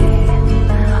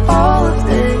all of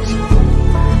this,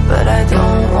 but I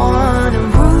don't wanna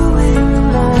ruin the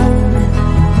moment.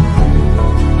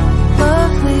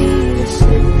 Lovely to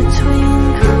sit between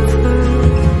comfort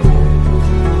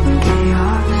and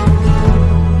chaos,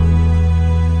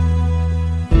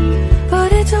 but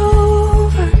it's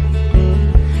over.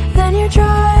 Then you're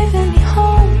driving me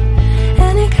home,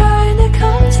 and it kinda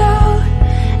comes out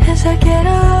as I get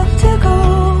up to go.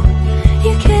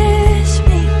 You kiss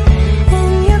me in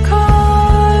your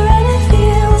car, and it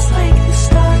feels like the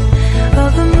start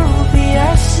of a movie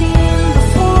I've seen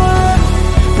before.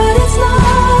 But it's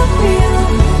not real,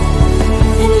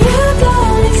 and you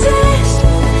don't exist,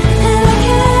 and I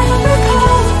can't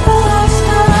recall the last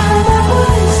time I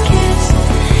was kissed.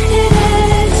 It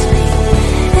hits me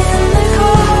in the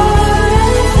car,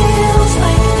 and it feels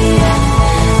like the end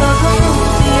of a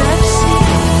movie I've seen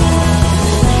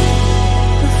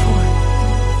before.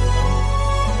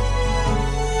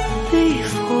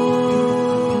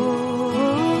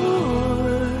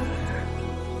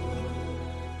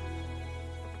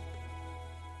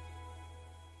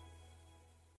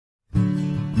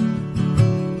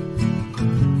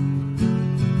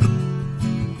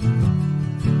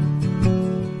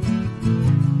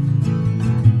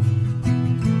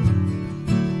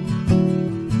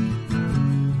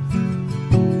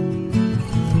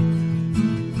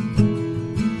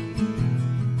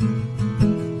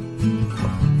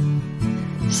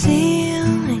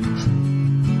 Ceilings,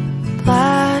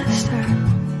 plaster.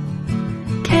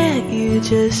 Can't you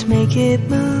just make it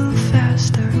move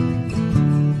faster?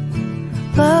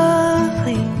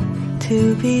 Lovely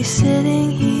to be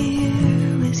sitting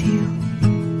here with you.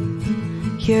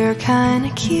 You're kinda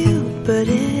cute, but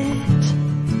it's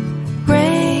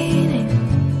raining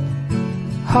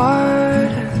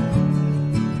harder.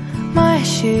 My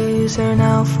shoes are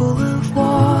now full of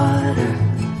water.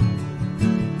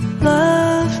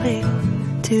 Lovely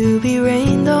to be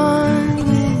rained on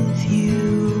with you.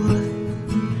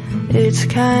 It's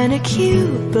kinda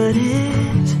cute, but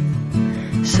it's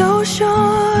so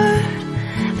short.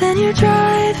 Then you're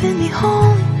driving me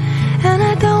home, and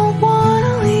I don't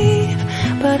wanna leave,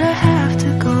 but I have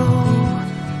to go.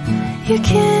 You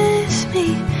kiss me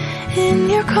in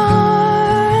your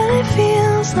car, and it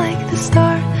feels like the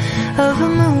start of a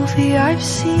movie I've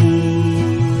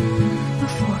seen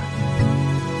before.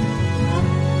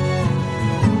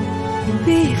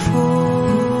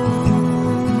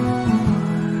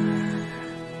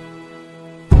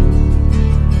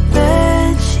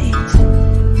 Bed sheets,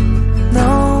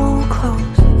 no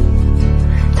clothes.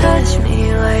 Touch me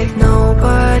like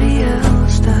nobody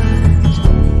else does.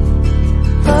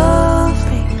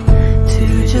 Lovely to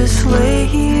just lay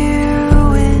here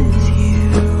with you.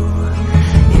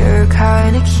 You're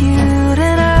kinda cute,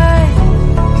 and I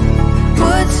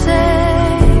would say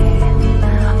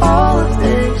all of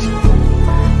this,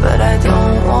 but I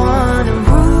don't wanna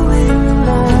ruin the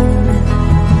moment.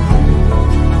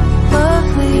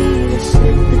 Lovely to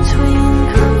sit between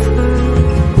comfort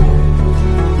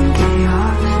and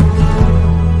chaos,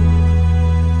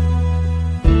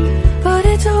 but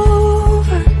it's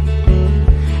over.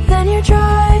 Then you're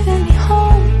driving me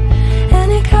home, and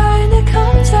it kinda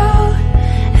comes out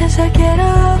as I get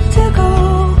up to go.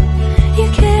 You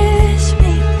kiss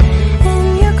me in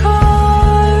your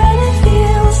car, and it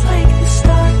feels like the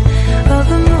start of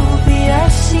a movie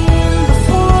I've seen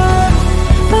before.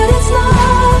 But it's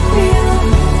not real,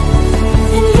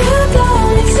 and you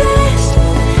don't exist,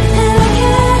 and I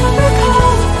can't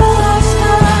recall the last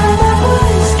time I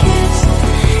was kissed.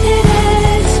 It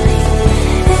hits me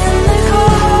in the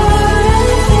car, and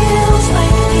it feels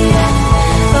like the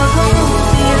end of a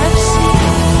movie I've seen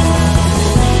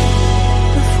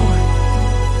before.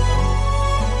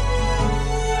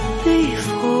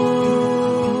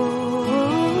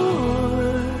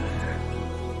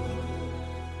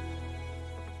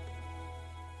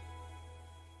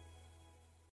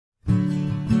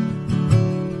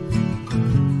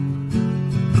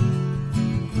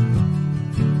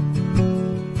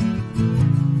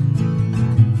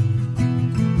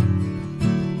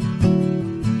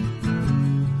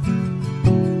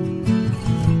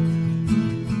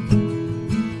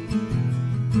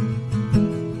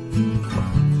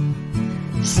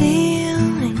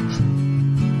 Ceilings,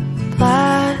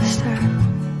 plaster,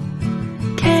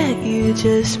 can't you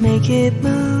just make it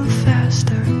move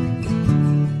faster?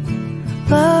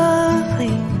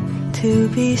 Lovely to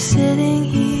be sitting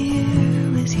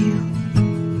here with you.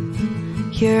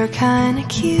 You're kinda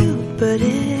cute, but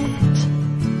it's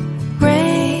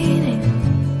raining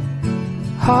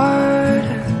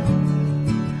harder.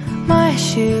 My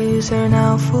shoes are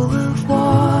now full of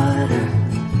water.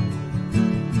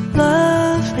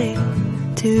 Lovely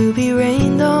to be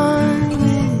rained on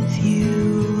with you.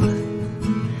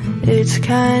 It's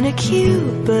kinda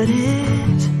cute, but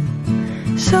it's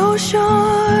so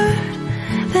short.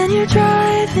 Then you're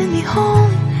driving me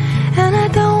home, and I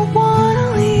don't wanna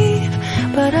leave,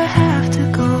 but I have to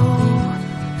go.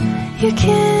 You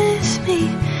kiss me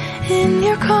in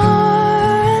your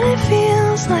car, and it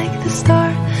feels like the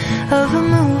start of a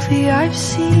movie I've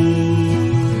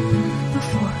seen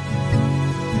before.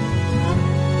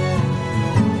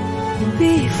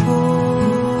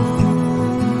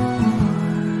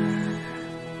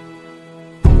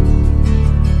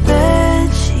 Bed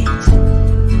sheets,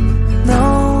 no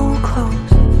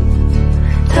clothes,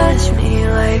 touch me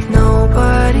like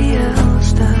nobody else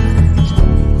does.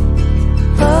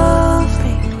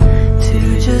 Lovely to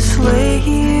just lay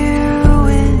here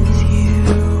with you.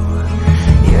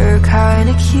 You're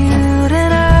kinda cute,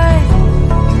 and I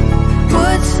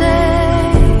would say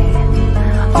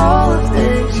all of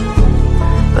this,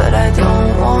 but I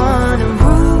don't wanna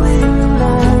ruin the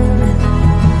moment.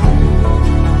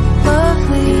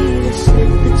 Lovely to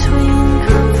sit between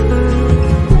comfort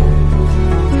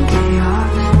and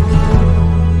chaos,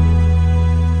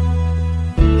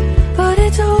 but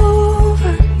it's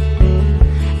over.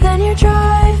 Then you're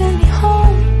driving me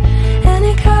home, and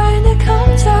it kinda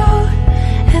comes out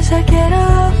as I get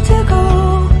up to go.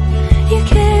 You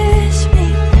kiss me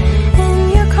in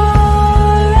your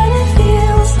car, and it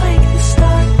feels like the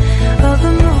start of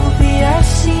a movie I've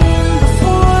seen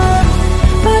before.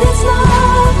 But it's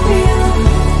not real,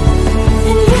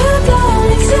 and you don't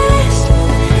exist,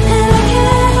 and I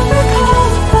can't recall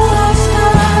the last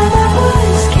time I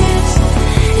was kissed.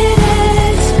 It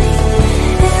hits me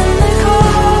in the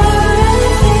car, and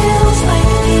it feels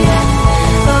like the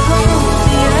end of a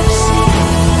movie I've seen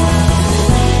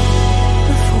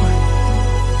before.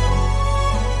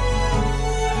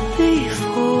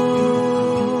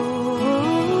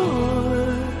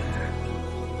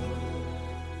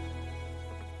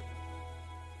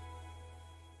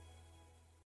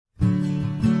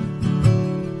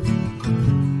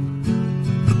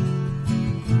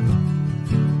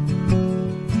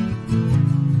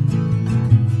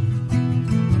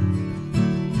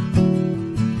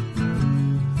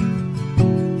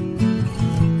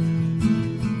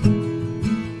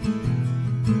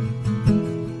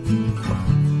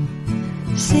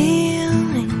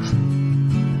 Ceilings,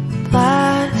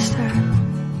 plaster,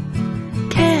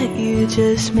 can't you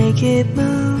just make it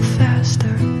move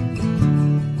faster?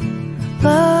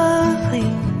 Lovely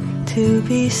to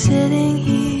be sitting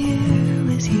here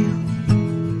with you.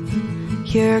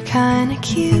 You're kinda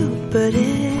cute, but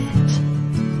it's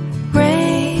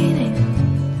raining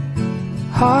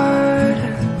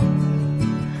harder.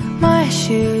 My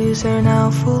shoes are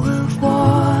now full of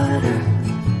water.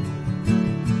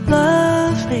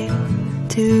 Lovely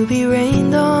to be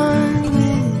rained on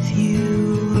with you.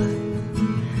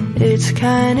 It's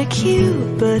kinda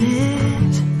cute, but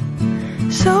it's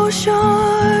so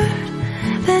short.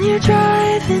 Then you're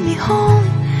driving me home,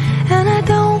 and I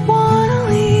don't wanna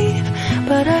leave,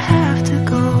 but I have to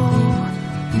go.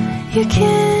 You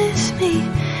kiss me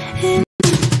in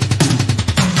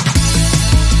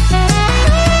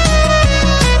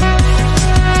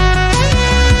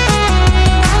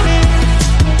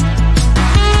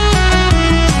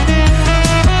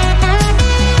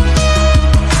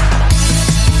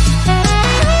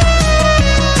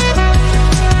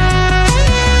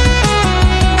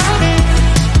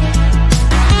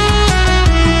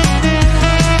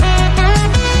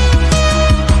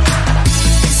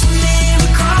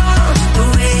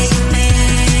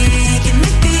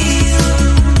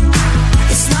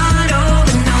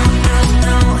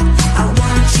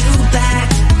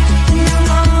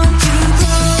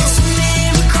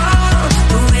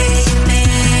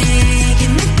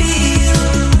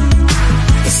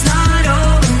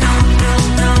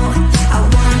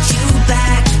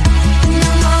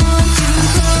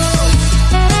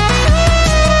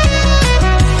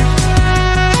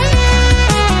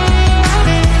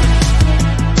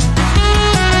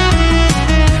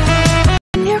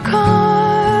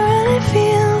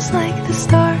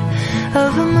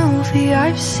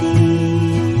I've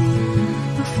seen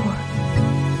before.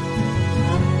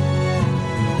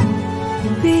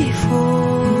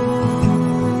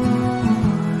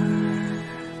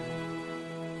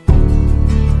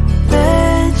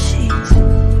 Bed sheets,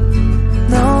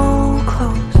 no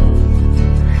clothes,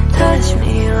 touch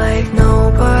me like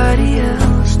nobody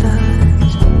else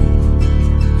does.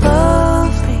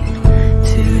 Lovely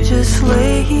to just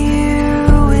lay here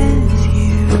with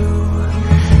you.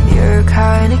 You're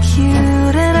kinda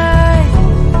cute, and I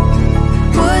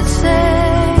would say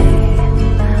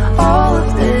all of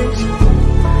this,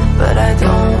 but I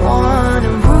don't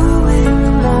wanna ruin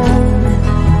the moment.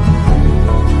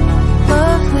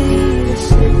 Lovely to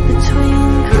sit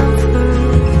between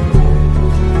comfort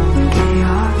and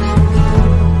chaos.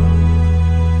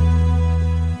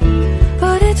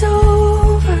 But it's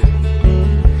over,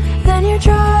 then you're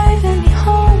driving me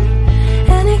home,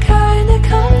 and it kinda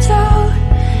comes out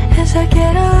as I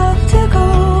get up to go.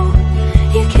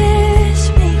 You kiss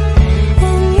me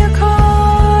in your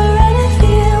car, and it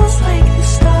feels like the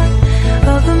start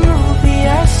of a movie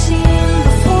I've seen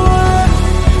before.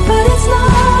 But it's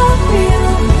not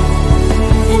real,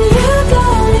 and you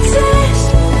don't exist,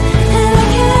 and I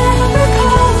can't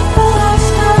recall the last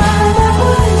time I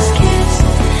was kissed.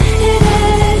 It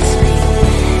hits me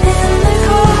in the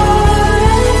car,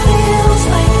 and it feels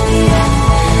like the end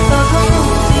of a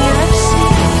movie I've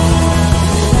seen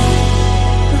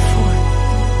before.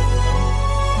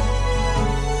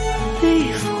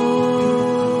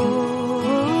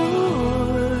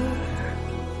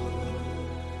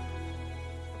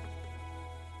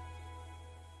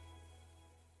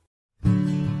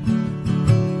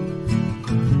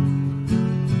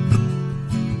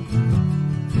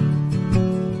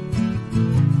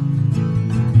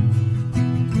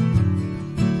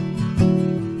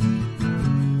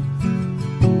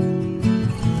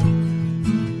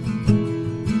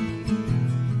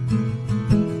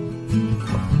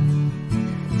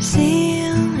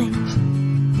 Ceilings,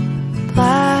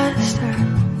 plaster,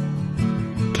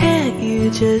 can't you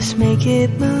just make it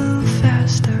move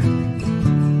faster?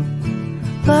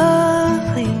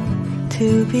 Lovely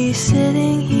to be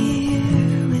sitting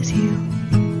here with you.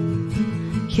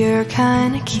 You're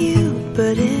kinda cute,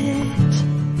 but it's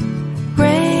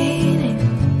raining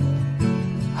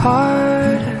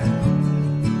harder.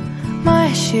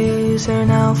 My shoes are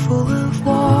now full of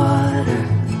water.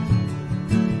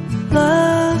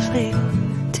 Lovely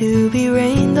to be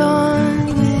rained on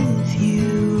with you.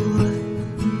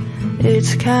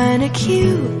 It's kinda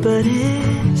cute, but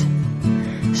it's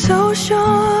so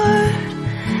short.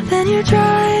 Then you're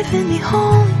driving me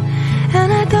home, and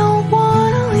I don't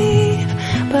wanna leave,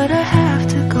 but I have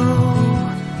to go.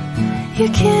 You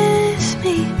kiss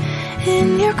me in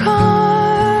your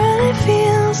car, and it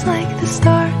feels like the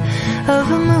start of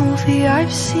a movie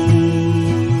I've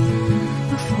seen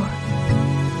before.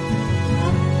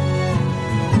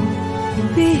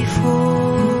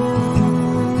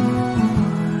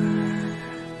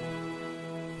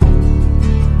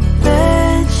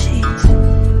 Bed sheets,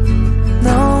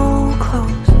 no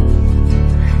clothes,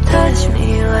 touch me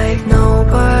like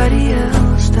nobody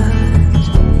else does.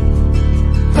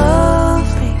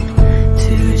 Lovely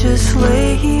to just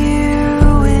lay here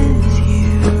with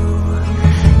you.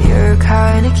 You're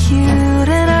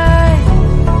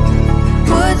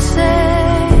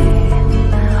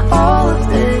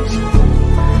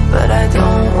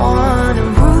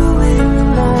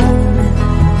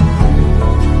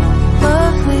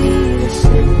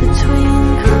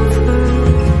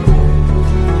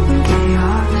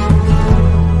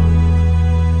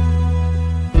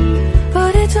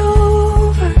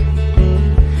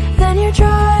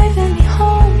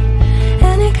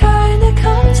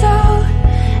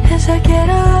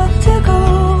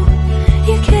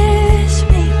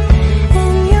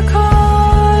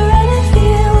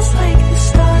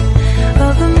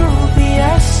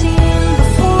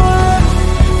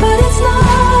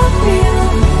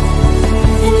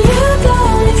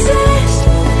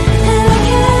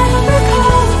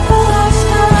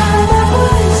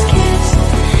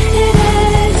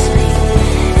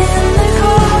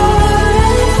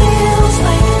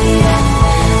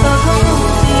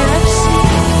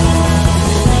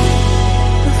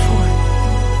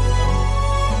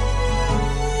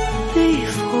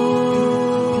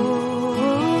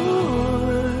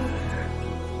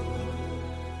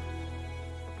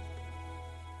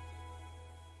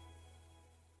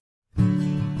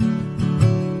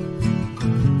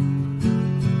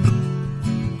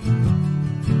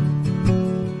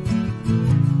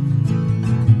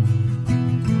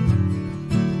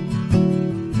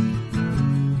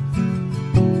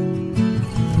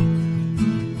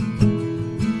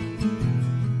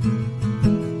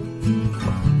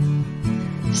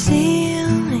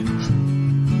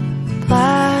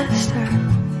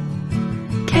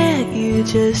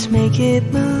just make it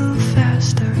move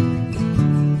faster.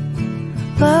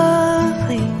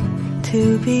 Lovely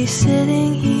to be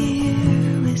sitting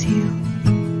here with you.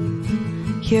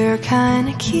 You're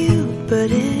kinda cute, but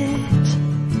it's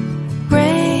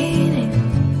raining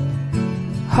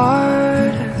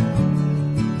harder.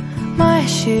 My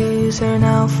shoes are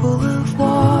now full of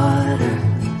water.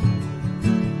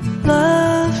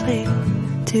 Lovely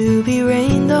to be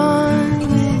rained on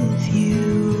with you.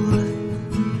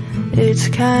 It's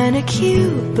kinda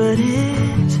cute, but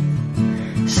it's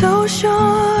so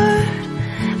short.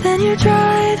 Then you're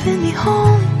driving me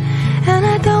home, and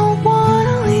I don't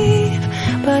wanna leave,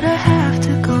 but I have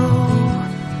to go.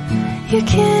 You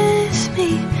kiss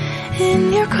me in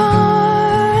your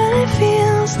car, and it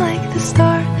feels like the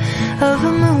start of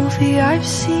a movie I've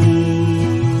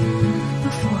seen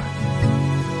before.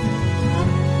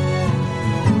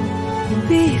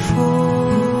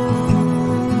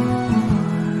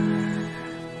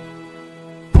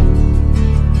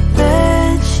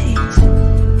 Bed sheets,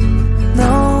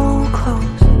 no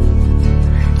clothes,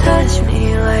 touch me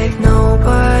like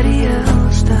nobody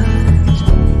else does.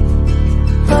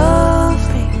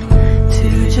 Lovely to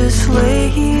just lay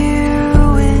here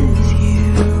with you.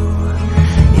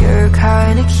 You're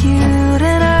kinda cute,